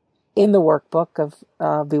 in the workbook of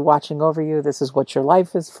I'll be watching over you. This is what your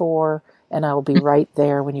life is for. And I will be right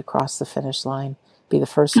there when you cross the finish line. Be the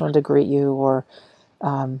first one to greet you, or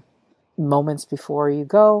moments before you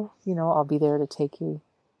go, I'll be there to take you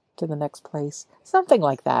to the next place. Something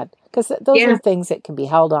like that. Because those are things that can be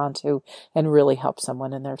held on to and really help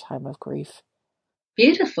someone in their time of grief.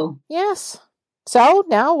 Beautiful. Yes. So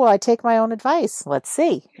now will I take my own advice? Let's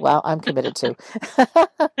see. Well, I'm committed to.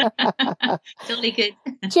 Totally good.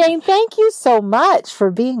 Jane, thank you so much for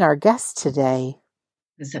being our guest today.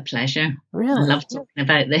 It's a pleasure. Really? I love talking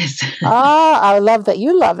about this. I love that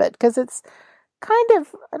you love it, because it's kind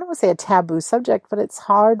of, I don't want to say a taboo subject, but it's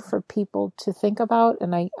hard for people to think about.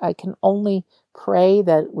 And I can only pray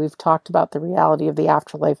that we've talked about the reality of the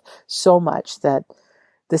afterlife so much that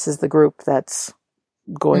this is the group that's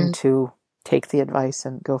going to take the advice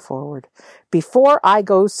and go forward.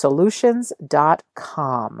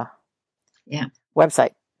 BeforeIGoSolutions.com. Yeah.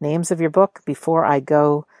 Website. Names of your book, Before I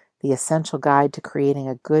Go, The Essential Guide to Creating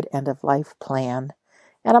a Good End of Life Plan.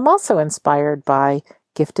 And I'm also inspired by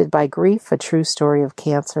Gifted by Grief, a true story of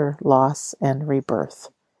cancer, loss, and rebirth.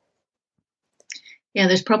 Yeah,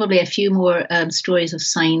 there's probably a few more stories of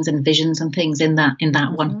signs and visions and things in that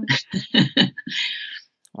one.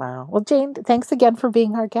 Wow. Well, Jane, thanks again for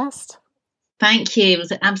being our guest. Thank you. It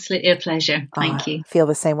was absolutely a pleasure. Thank you. I feel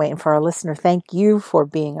the same way. And for our listener, thank you for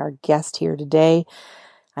being our guest here today.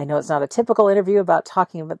 I know it's not a typical interview about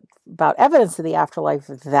talking about evidence of the afterlife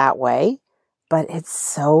that way, but it's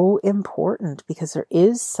so important because there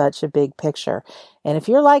is such a big picture. And if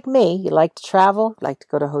you're like me, you like to travel, like to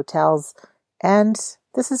go to hotels, and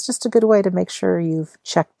this is just a good way to make sure you've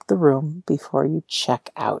checked the room before you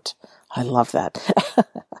check out. I love that.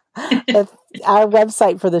 Our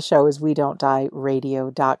website for the show is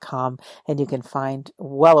WeDon'tDieRadio.com, and you can find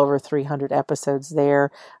well over 300 episodes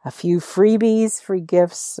there, a few freebies, free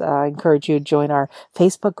gifts. I encourage you to join our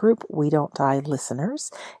Facebook group, We Don't Die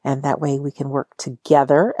Listeners, and that way we can work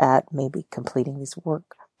together at maybe completing these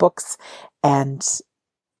workbooks and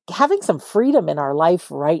having some freedom in our life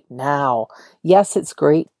right now. Yes, it's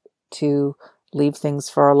great to leave things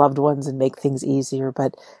for our loved ones and make things easier,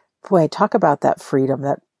 but boy, talk about that freedom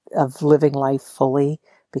of living life fully,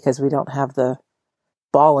 because we don't have the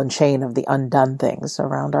ball and chain of the undone things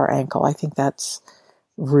around our ankle. I think that's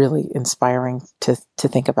really inspiring to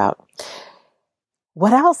think about.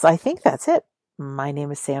 What else? I think that's it. My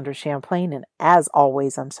name is Sandra Champlain, and as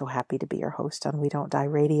always, I'm so happy to be your host on We Don't Die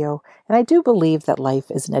Radio. And I do believe that life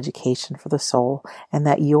is an education for the soul, and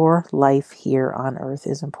that your life here on earth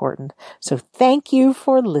is important. So thank you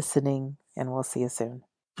for listening, and we'll see you soon.